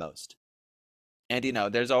the most. And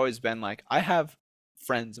there's always been like, I have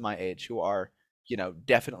friends my age who are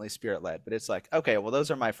definitely spirit led, but it's like, okay, well,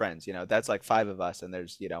 those are my friends, that's like 5 of us, and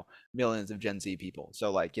there's millions of Gen Z people,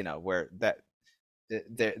 so like where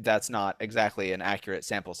that's not exactly an accurate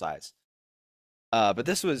sample size. But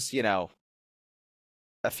this was a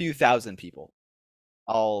few thousand people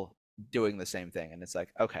all doing the same thing, and it's like,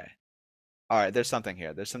 okay, all right, there's something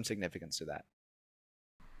here, there's some significance to that.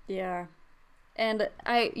 Yeah. And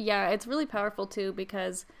it's really powerful too,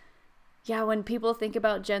 because when people think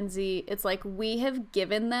about Gen Z, it's like we have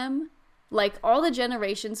given them, like all the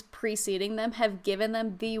generations preceding them have given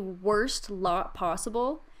them the worst lot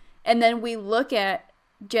possible. And then we look at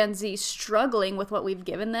Gen Z struggling with what we've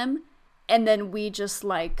given them, and then we just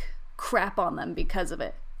like crap on them because of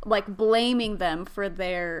it, like blaming them for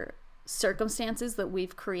their circumstances that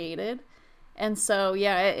we've created. And so,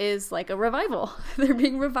 it is like a revival. They're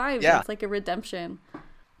being revived. Yeah. It's like a redemption.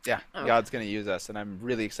 Yeah, God's going to use us, and I'm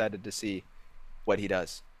really excited to see what he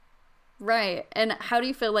does. Right. And how do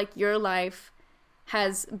you feel like your life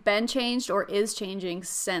has been changed or is changing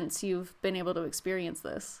since you've been able to experience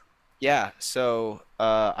this? Yeah, so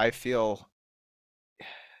I feel,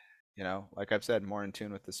 like I've said, more in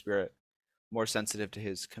tune with the Spirit, more sensitive to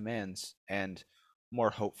his commands, and more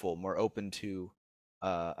hopeful, more open to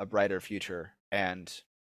a brighter future. And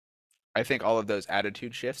I think all of those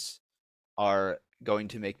attitude shifts are going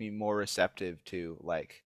to make me more receptive to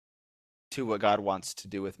what God wants to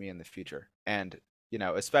do with me in the future. And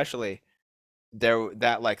especially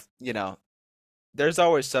there's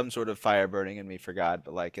always some sort of fire burning in me for God,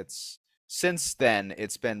 but like since then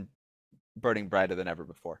it's been burning brighter than ever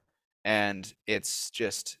before, and it's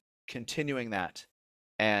just continuing that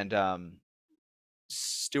and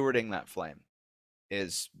stewarding that flame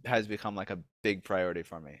has become like a big priority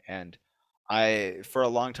for me. And for a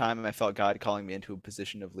long time I felt God calling me into a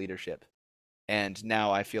position of leadership, and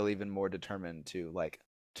now I feel even more determined to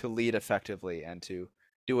lead effectively and to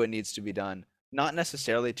do what needs to be done, not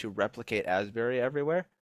necessarily to replicate Asbury everywhere,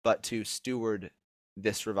 but to steward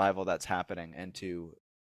this revival that's happening and to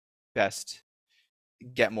best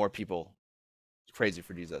get more people crazy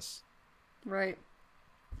for Jesus. Right.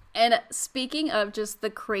 And speaking of just the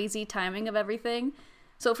crazy timing of everything,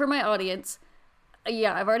 so for my audience,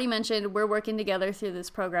 I've already mentioned we're working together through this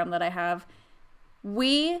program that I have.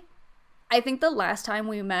 I think the last time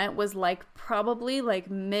we met was probably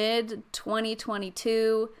mid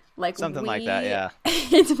 2022. Something like that, yeah.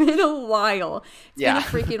 It's been a while. It's been a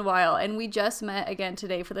freaking while. And we just met again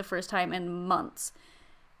today for the first time in months.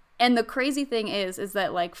 And the crazy thing is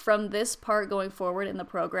that from this part going forward in the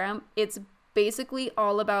program, it's basically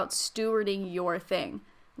all about stewarding your thing.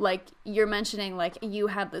 Like you're mentioning, you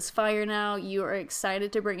have this fire now, you are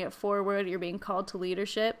excited to bring it forward, you're being called to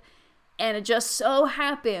leadership. And it just so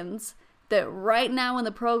happens that right now in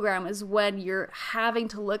the program is when you're having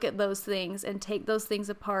to look at those things and take those things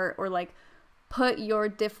apart, or put your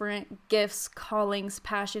different gifts, callings,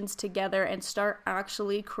 passions together and start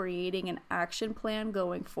actually creating an action plan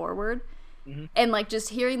going forward. Mm-hmm. And just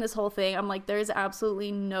hearing this whole thing, I'm like, there's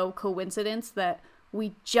absolutely no coincidence that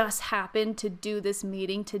we just happened to do this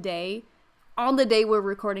meeting today on the day we're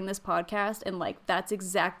recording this podcast. And that's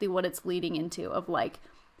exactly what it's leading into, of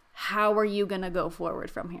how are you going to go forward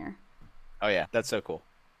from here? Oh yeah, that's so cool.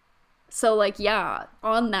 So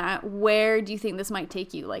on that, where do you think this might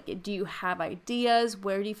take you? Do you have ideas?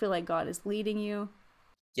 Where do you feel like God is leading you?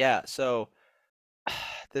 Yeah, so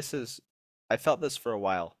I felt this for a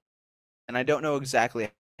while, and I don't know exactly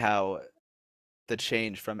how the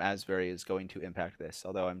change from Asbury is going to impact this,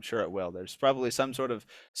 although I'm sure it will. There's probably some sort of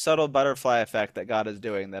subtle butterfly effect that God is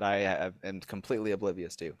doing that I am completely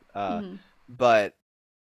oblivious to. But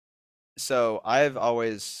so I've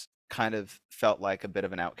always kind of felt like a bit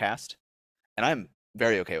of an outcast, and I'm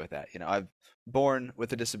very okay with that. I've born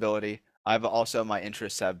with a disability. I've also, my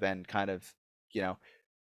interests have been kind of,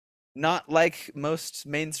 not like most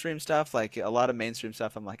mainstream stuff. Like a lot of mainstream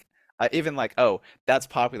stuff, I'm like, oh, that's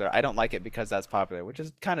popular, I don't like it because that's popular, which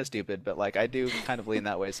is kind of stupid, but I do kind of lean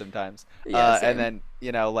that way sometimes. And then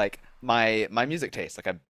my music taste,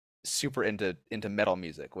 I'm super into metal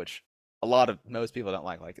music, which most people don't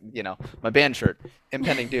like my band shirt,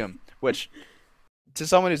 Impending Doom, which to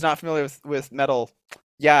someone who's not familiar with metal,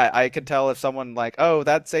 I could tell if someone oh,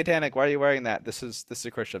 that's satanic, why are you wearing that? This is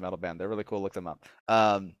a Christian metal band, they're really cool, look them up.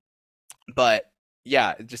 But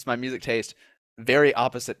just my music taste, very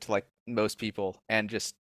opposite to most people, and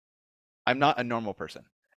just I'm not a normal person,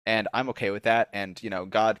 and I'm okay with that. And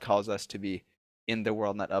God calls us to be in the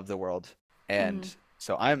world, not of the world, and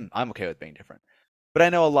So I'm okay with being different. But I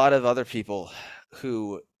know a lot of other people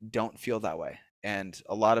who don't feel that way, and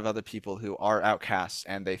a lot of other people who are outcasts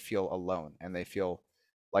and they feel alone and they feel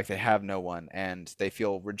like they have no one and they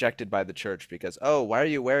feel rejected by the church because, oh, why are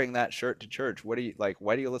you wearing that shirt to church? What do you like?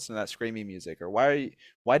 Why do you listen to that screamy music? Or why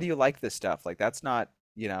do you like this stuff? Like that's not,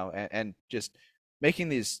 and just making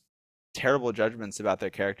these terrible judgments about their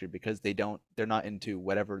character because they're not into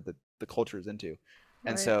whatever the culture is into.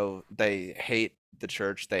 And Right. so they hate the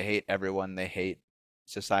church, they hate everyone, they hate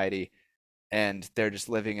society, and they're just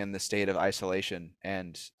living in the state of isolation.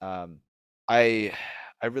 And I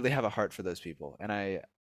I really have a heart for those people, and I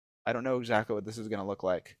don't know exactly what this is going to look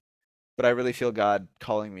like, but I really feel God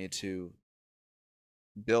calling me to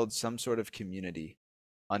build some sort of community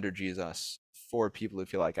under Jesus for people who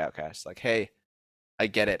feel like outcasts. Like, hey, I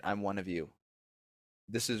get it, I'm one of you.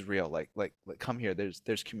 This is real. Like come here.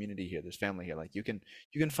 There's community here. There's family here. Like you can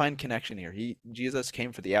find connection here. Jesus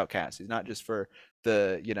came for the outcast. He's not just for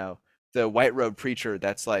the white robe preacher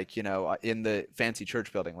that's like in the fancy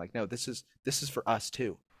church building. Like no, this is for us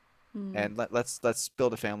too. And let's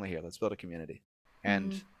build a family here. Let's build a community.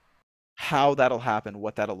 And how that'll happen,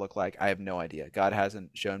 what that'll look like, I have no idea. God hasn't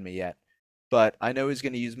shown me yet, but I know He's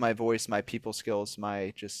going to use my voice, my people skills,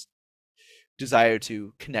 my just desire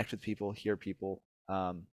to connect with people, hear people,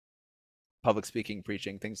 public speaking,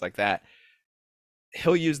 preaching, things like that.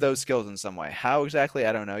 He'll use those skills in some way. How exactly,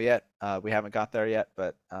 I don't know yet. We haven't got there yet,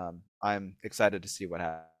 but I'm excited to see what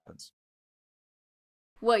happens.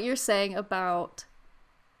 What you're saying about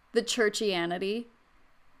the churchianity,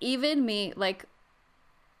 even me, like,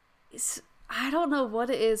 I don't know what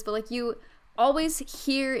it is, but like you always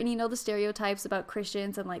hear and the stereotypes about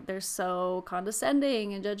Christians and like they're so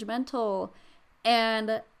condescending and judgmental,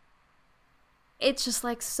 and it's just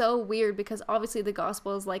like so weird because obviously the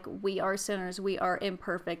gospel is like we are sinners, we are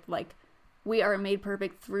imperfect, like we are made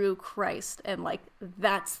perfect through Christ, and like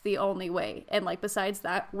that's the only way, and like besides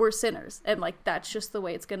that we're sinners, and like that's just the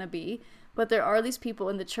way it's gonna be. But there are these people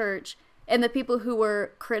in the church and the people who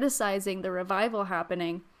were criticizing the revival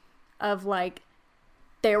happening of like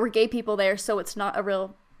there were gay people there so it's not a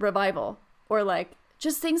real revival, or like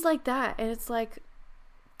just things like that. And it's like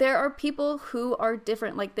there are people who are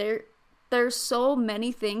different. Like there's so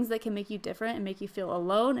many things that can make you different and make you feel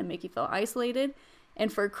alone and make you feel isolated.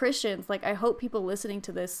 And for Christians, like I hope people listening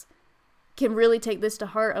to this can really take this to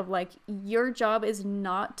heart of like your job is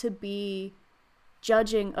not to be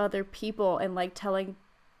judging other people and like telling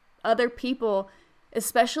other people,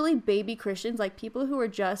 especially baby Christians, like people who are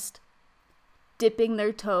just dipping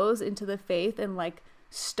their toes into the faith and like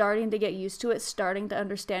starting to get used to it, starting to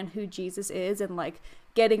understand who Jesus is, and like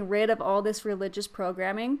getting rid of all this religious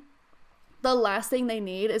programming. The last thing they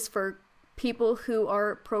need is for people who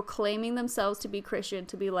are proclaiming themselves to be Christian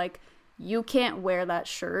to be like, you can't wear that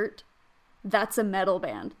shirt, that's a metal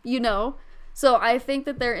band, So I think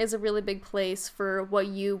that there is a really big place for what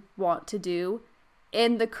you want to do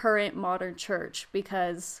in the current modern church,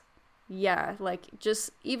 because yeah, like just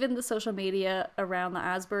even the social media around the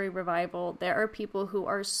Asbury revival, there are people who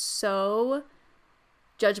are so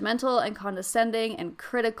judgmental and condescending and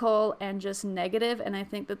critical and just negative, and I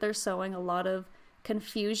think that they're sowing a lot of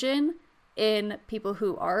confusion in people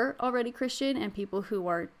who are already Christian and people who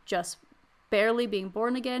are just barely being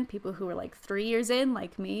born again, people who are like 3 years in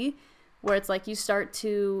like me, where it's like you start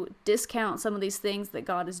to discount some of these things that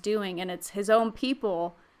God is doing, and it's His own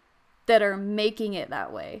people that are making it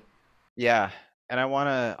that way. Yeah, and I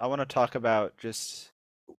wanna talk about just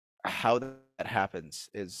how that happens.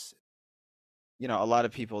 Is a lot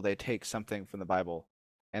of people, they take something from the Bible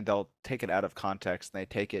and they'll take it out of context and they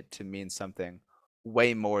take it to mean something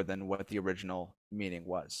way more than what the original meaning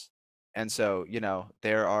was. And so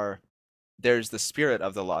there's the spirit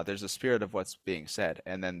of the law, there's the spirit of what's being said,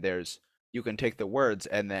 and then you can take the words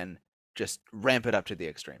and then just ramp it up to the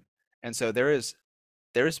extreme. And so there's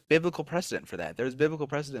biblical precedent for that. There's biblical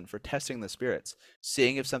precedent for testing the spirits,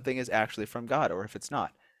 seeing if something is actually from God or if it's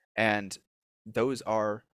not. And those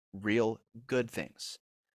are real good things.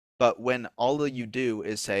 But when all you do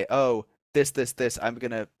is say, oh, this, I'm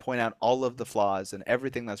going to point out all of the flaws and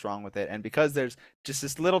everything that's wrong with it. And because there's just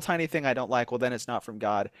this little tiny thing I don't like, well, then it's not from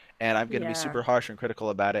God. And I'm going to be super harsh and critical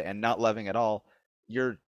about it and not loving it all.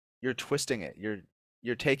 You're twisting it.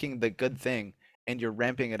 You're taking the good thing and you're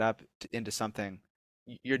ramping it up into something.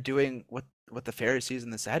 You're doing what the Pharisees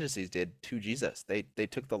and the Sadducees did to Jesus. They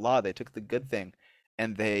took the law, they took the good thing,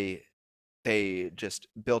 and they just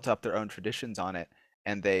built up their own traditions on it,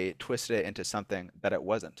 and they twisted it into something that it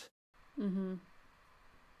wasn't. Mm-hmm.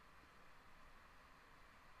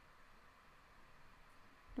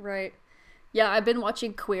 Right. Yeah, I've been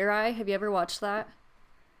watching Queer Eye. Have you ever watched that?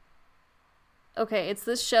 okay, it's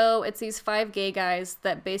this show, it's these 5 gay guys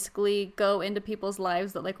that basically go into people's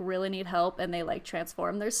lives that like really need help, and they like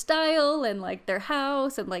transform their style and like their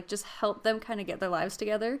house and like just help them kind of get their lives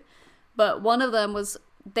together. But one of them was,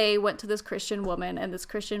 they went to this Christian woman, and this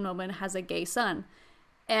Christian woman has a gay son.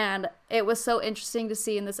 And it was so interesting to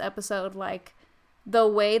see in this episode, like, the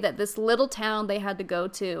way that this little town they had to go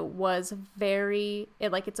to was very,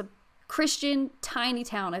 it's a Christian tiny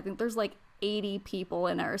town. I think there's like 80 people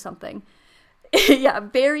in it or something. Yeah,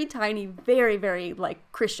 very tiny, very, very like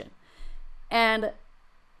Christian. And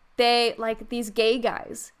they, like, these gay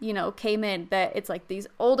guys, you know, came in, that it's like these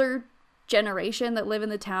older generation that live in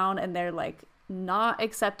the town, and they're like not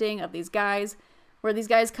accepting of these guys, where these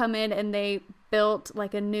guys come in and they built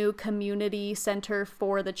like a new community center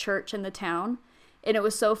for the church in the town. And it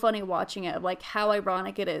was so funny watching it, like how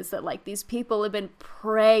ironic it is that like these people have been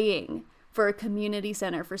praying for a community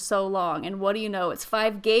center for so long, and what do you know, it's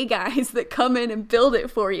 5 gay guys that come in and build it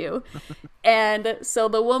for you. And so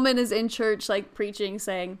the woman is in church like preaching,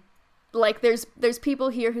 saying like there's people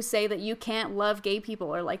here who say that you can't love gay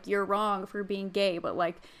people, or like you're wrong for being gay, but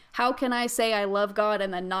like how can I say I love God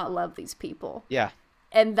and then not love these people? Yeah.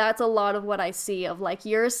 And that's a lot of what I see of like,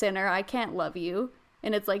 you're a sinner, I can't love you.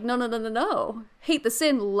 And it's like, no. Hate the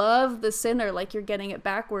sin, love the sinner. Like, you're getting it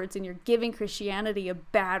backwards, and you're giving Christianity a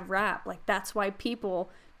bad rap. Like, that's why people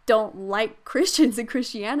don't like Christians and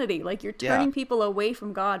Christianity. Like, you're turning people away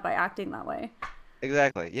from God by acting that way.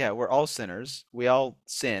 Exactly. Yeah, we're all sinners. We all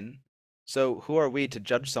sin. So who are we to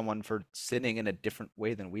judge someone for sinning in a different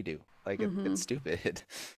way than we do? Like, it's stupid.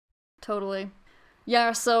 Totally.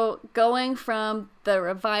 Yeah, so going from the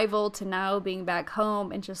revival to now being back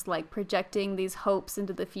home and just like projecting these hopes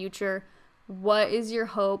into the future, what is your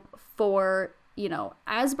hope for, you know,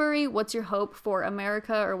 Asbury? What's your hope for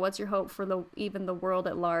America, or what's your hope for even the world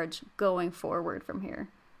at large going forward from here?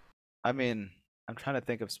 I mean, I'm trying to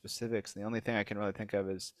think of specifics. The only thing I can really think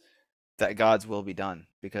of is that God's will be done,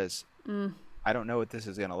 because I don't know what this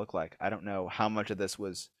is going to look like. I don't know how much of this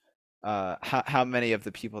was, how many of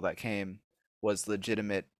the people that came was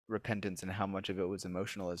legitimate repentance, and how much of it was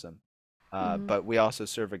emotionalism. But we also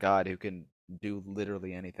serve a God who can do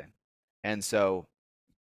literally anything. And so,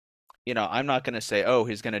 you know, I'm not going to say, oh,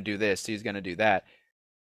 he's going to do this, he's going to do that.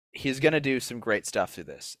 He's going to do some great stuff through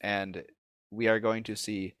this. And we are going to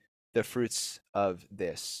see the fruits of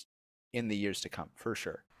this in the years to come, for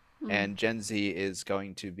sure. And Gen Z is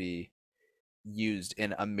going to be used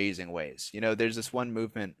in amazing ways. You know, there's this one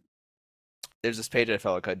movement, there's this page I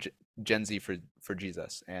follow called Gen Z for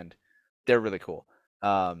Jesus, and they're really cool.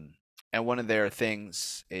 And one of their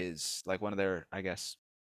things is, like, one of their, I guess,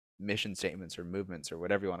 mission statements or movements or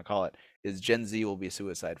whatever you want to call it, is Gen Z will be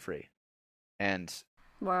suicide free. And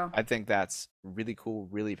wow, I think that's really cool,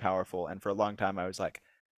 really powerful. And for a long time I was like,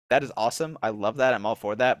 that is awesome, I love that, I'm all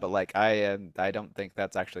for that, but like I don't think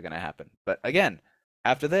that's actually going to happen. But again,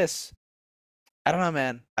 after this, I don't know,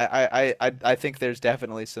 man. I think there's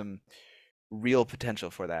definitely some real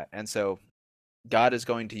potential for that. And so God is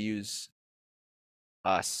going to use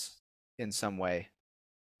us in some way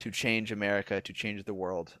to change America, to change the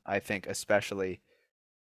world. I think especially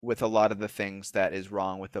with a lot of the things that is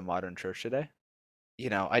wrong with the modern church today. You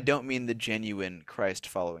know, I don't mean the genuine Christ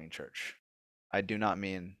following church. I do not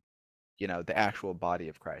mean, you know, the actual body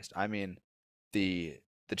of Christ. I mean the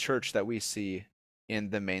church that we see in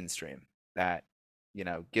the mainstream that, you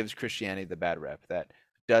know, gives Christianity the bad rep, that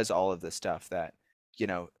does all of this stuff, that, you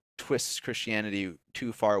know, twists Christianity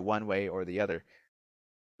too far one way or the other.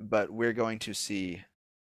 But we're going to see,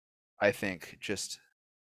 I think, just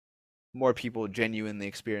more people genuinely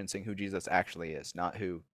experiencing who Jesus actually is, not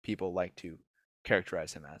who people like to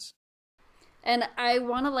characterize him as. And I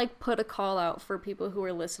want to like put a call out for people who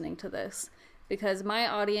are listening to this, because my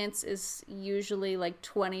audience is usually like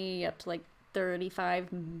 20 up to like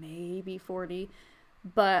 35, maybe 40.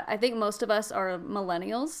 But I think most of us are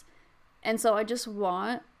millennials. And so I just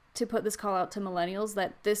want to put this call out to millennials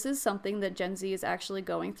that this is something that Gen Z is actually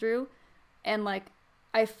going through. And like,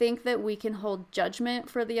 I think that we can hold judgment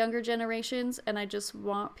for the younger generations. And I just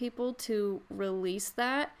want people to release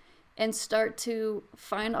that and start to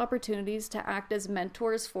find opportunities to act as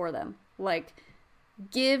mentors for them. Like,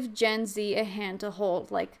 give Gen Z a hand to hold.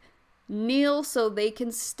 Like, kneel so they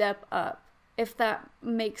can step up. If that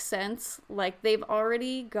makes sense. Like, they've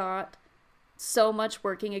already got so much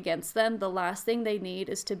working against them. The last thing they need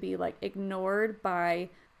is to be like ignored by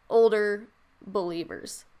older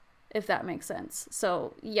believers, if that makes sense.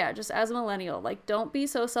 So yeah, just as a millennial, like, don't be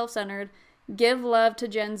so self-centered. Give love to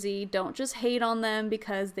Gen Z. Don't just hate on them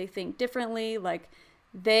because they think differently. Like,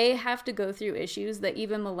 they have to go through issues that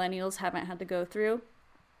even millennials haven't had to go through.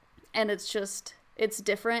 And it's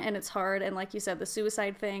different and it's hard. And like you said, the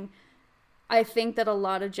suicide thing, I think that a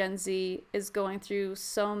lot of Gen Z is going through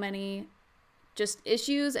so many just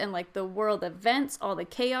issues and like the world events, all the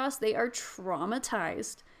chaos. They are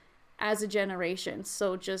traumatized as a generation.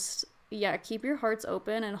 So just, yeah, keep your hearts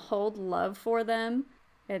open and hold love for them.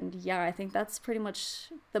 And yeah, I think that's pretty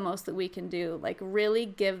much the most that we can do. Like, really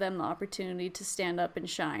give them the opportunity to stand up and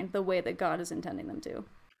shine the way that God is intending them to.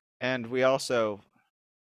 And we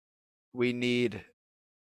need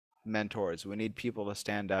mentors. We need people to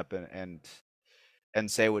stand up and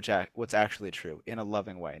say what's actually true in a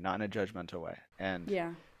loving way, not in a judgmental way. And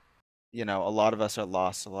yeah, a lot of us are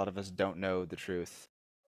lost. A lot of us don't know the truth.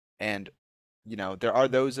 And there are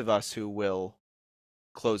those of us who will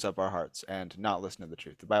close up our hearts and not listen to the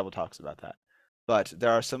truth. The Bible talks about that. But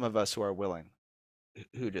there are some of us who are willing,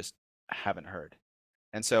 who just haven't heard.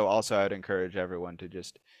 And so also I would encourage everyone to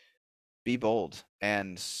just be bold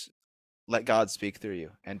and let God speak through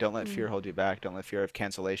you, and don't let fear hold you back. Don't let fear of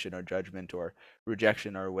cancellation or judgment or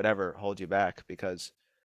rejection or whatever hold you back, because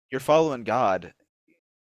you're following God.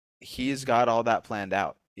 He's got all that planned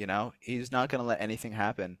out. He's not going to let anything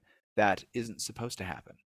happen that isn't supposed to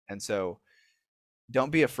happen. And so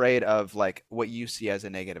don't be afraid of like what you see as a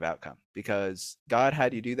negative outcome, because God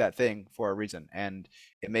had you do that thing for a reason, and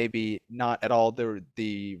it may be not at all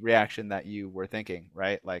the reaction that you were thinking,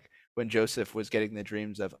 right? Like when Joseph was getting the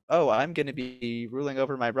dreams of, oh, I'm going to be ruling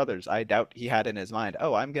over my brothers, I doubt he had in his mind,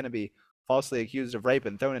 oh, I'm going to be falsely accused of rape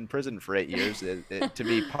and thrown in prison for 8 years to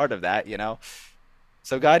be part of that,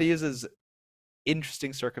 So God uses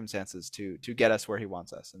interesting circumstances to get us where he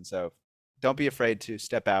wants us. And so don't be afraid to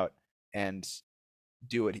step out and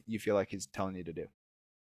do what you feel like he's telling you to do.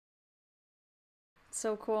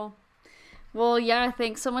 So cool. Well, yeah,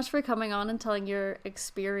 thanks so much for coming on and telling your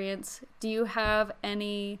experience. Do you have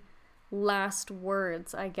any last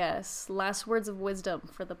words, I guess? Last words of wisdom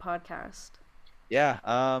for the podcast? Yeah.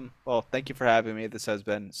 Well, thank you for having me. This has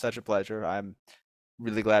been such a pleasure. I'm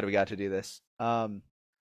really glad we got to do this. I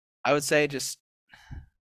would say just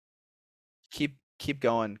keep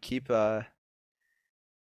going, keep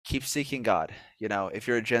seeking God. If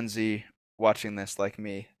you're a Gen Z watching this like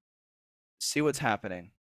me, see what's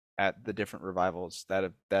happening at the different revivals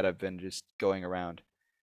that have been just going around.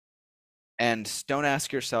 And don't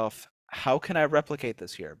ask yourself, how can I replicate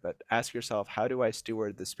this here? But ask yourself, how do I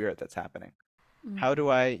steward the spirit that's happening? How do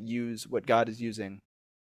I use what God is using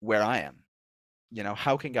where I am?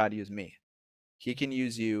 How can God use me? He can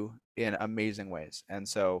use you in amazing ways. And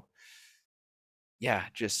so, yeah,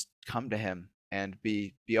 just come to him and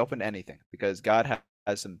be open to anything, because God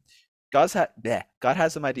has some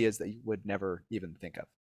ideas that you would never even think of.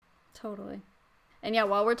 Totally. And yeah,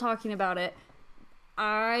 while we're talking about it,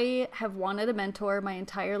 I have wanted a mentor my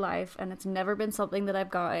entire life, and it's never been something that I've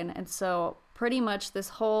gotten. And so pretty much this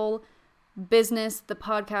whole business, the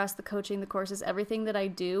podcast, the coaching, the courses, everything that I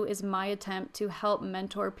do is my attempt to help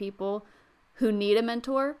mentor people who need a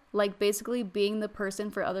mentor, like basically being the person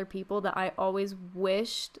for other people that I always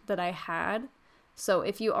wished that I had. So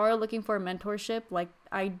if you are looking for a mentorship, like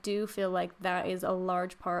I do feel like that is a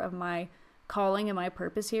large part of my calling and my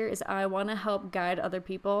purpose here, is I want to help guide other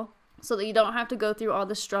people so that you don't have to go through all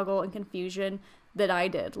the struggle and confusion that I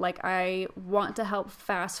did. Like, I want to help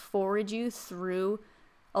fast forward you through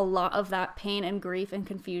a lot of that pain and grief and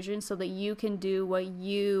confusion so that you can do what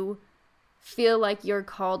you feel like you're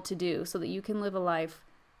called to do, so that you can live a life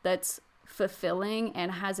that's fulfilling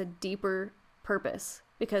and has a deeper purpose.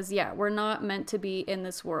 Because yeah, we're not meant to be in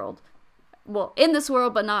this world. Well, in this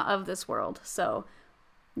world, but not of this world. So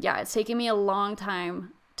yeah, it's taken me a long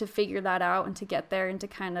time to figure that out and to get there and to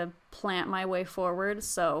kind of plant my way forward.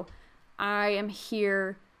 So I am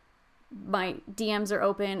here. My DMs are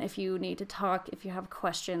open if you need to talk, if you have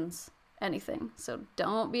questions, anything. So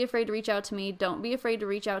don't be afraid to reach out to me. Don't be afraid to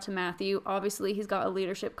reach out to Matthew. Obviously, he's got a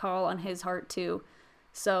leadership call on his heart too.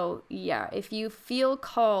 So yeah, if you feel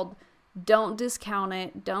called, don't discount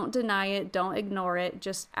it. Don't deny it. Don't ignore it.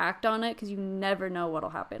 Just act on it, because you never know what'll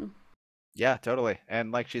happen. Yeah, totally.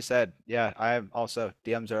 And like she said, yeah, I'm also,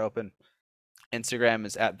 DMs are open. Instagram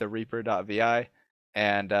is at thereaper.vi.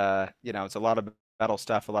 And, it's a lot of metal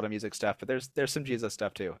stuff, a lot of music stuff, but there's some Jesus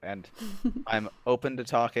stuff too. And I'm open to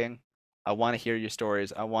talking. I want to hear your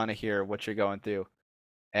stories. I want to hear what you're going through,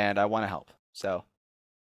 and I want to help. So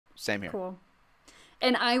same here. Cool.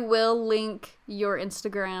 And I will link your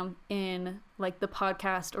Instagram in like the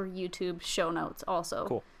podcast or YouTube show notes also.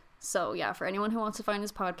 Cool. So yeah, for anyone who wants to find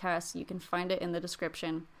his podcast, you can find it in the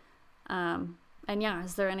description. And yeah,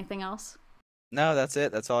 is there anything else? No, that's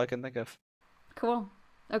it. That's all I can think of. Cool.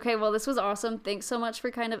 Okay, well, this was awesome. Thanks so much for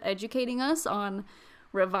kind of educating us on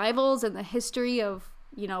revivals and the history of,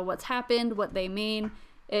 what's happened, what they mean.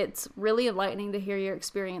 It's really enlightening to hear your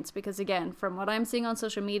experience because, again, from what I'm seeing on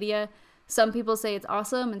social media, some people say it's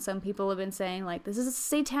awesome, and some people have been saying, like, this is a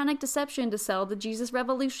satanic deception to sell the Jesus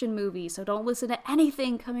Revolution movie, so don't listen to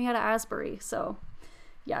anything coming out of Asbury. So,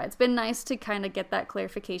 yeah, it's been nice to kind of get that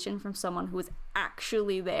clarification from someone who was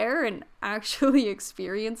actually there and actually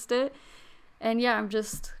experienced it. And yeah, I'm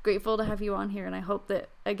just grateful to have you on here, and I hope that,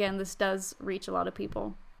 again, this does reach a lot of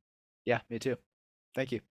people. Yeah, me too.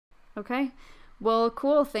 Thank you. Okay. Well,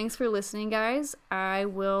 cool. Thanks for listening, guys. I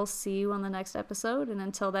will see you on the next episode. And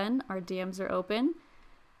until then, our DMs are open.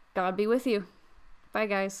 God be with you. Bye,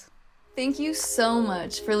 guys. Thank you so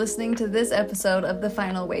much for listening to this episode of The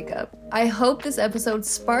Final Wake Up. I hope this episode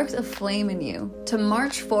sparked a flame in you to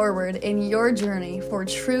march forward in your journey for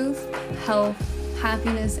truth, health,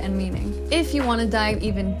 happiness, and meaning. If you want to dive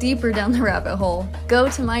even deeper down the rabbit hole, go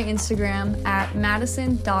to my Instagram at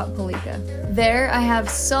madison.palika. There I have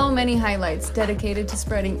so many highlights dedicated to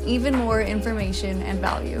spreading even more information and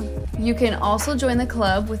value. You can also join the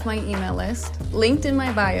club with my email list, linked in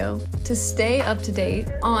my bio, to stay up to date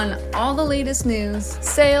on all the latest news,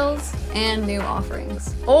 sales, and new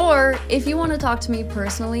offerings. Or if you want to talk to me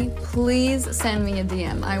personally, please send me a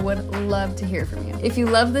DM. I would love to hear from you. If you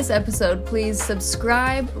love this episode, please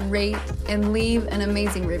subscribe, rate, and leave an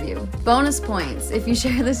amazing review. Bonus points if you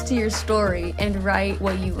share this to your story and write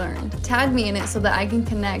what you learned. Tag me in it so that I can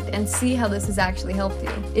connect and see how this has actually helped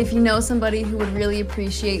you. If you know somebody who would really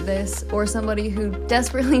appreciate this, or somebody who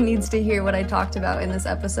desperately needs to hear what I talked about in this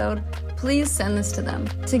episode, please send this to them.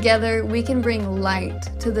 Together, we can bring light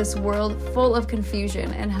to this world full of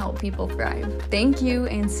confusion and help people thrive. Thank you,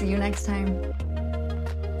 and see you next time.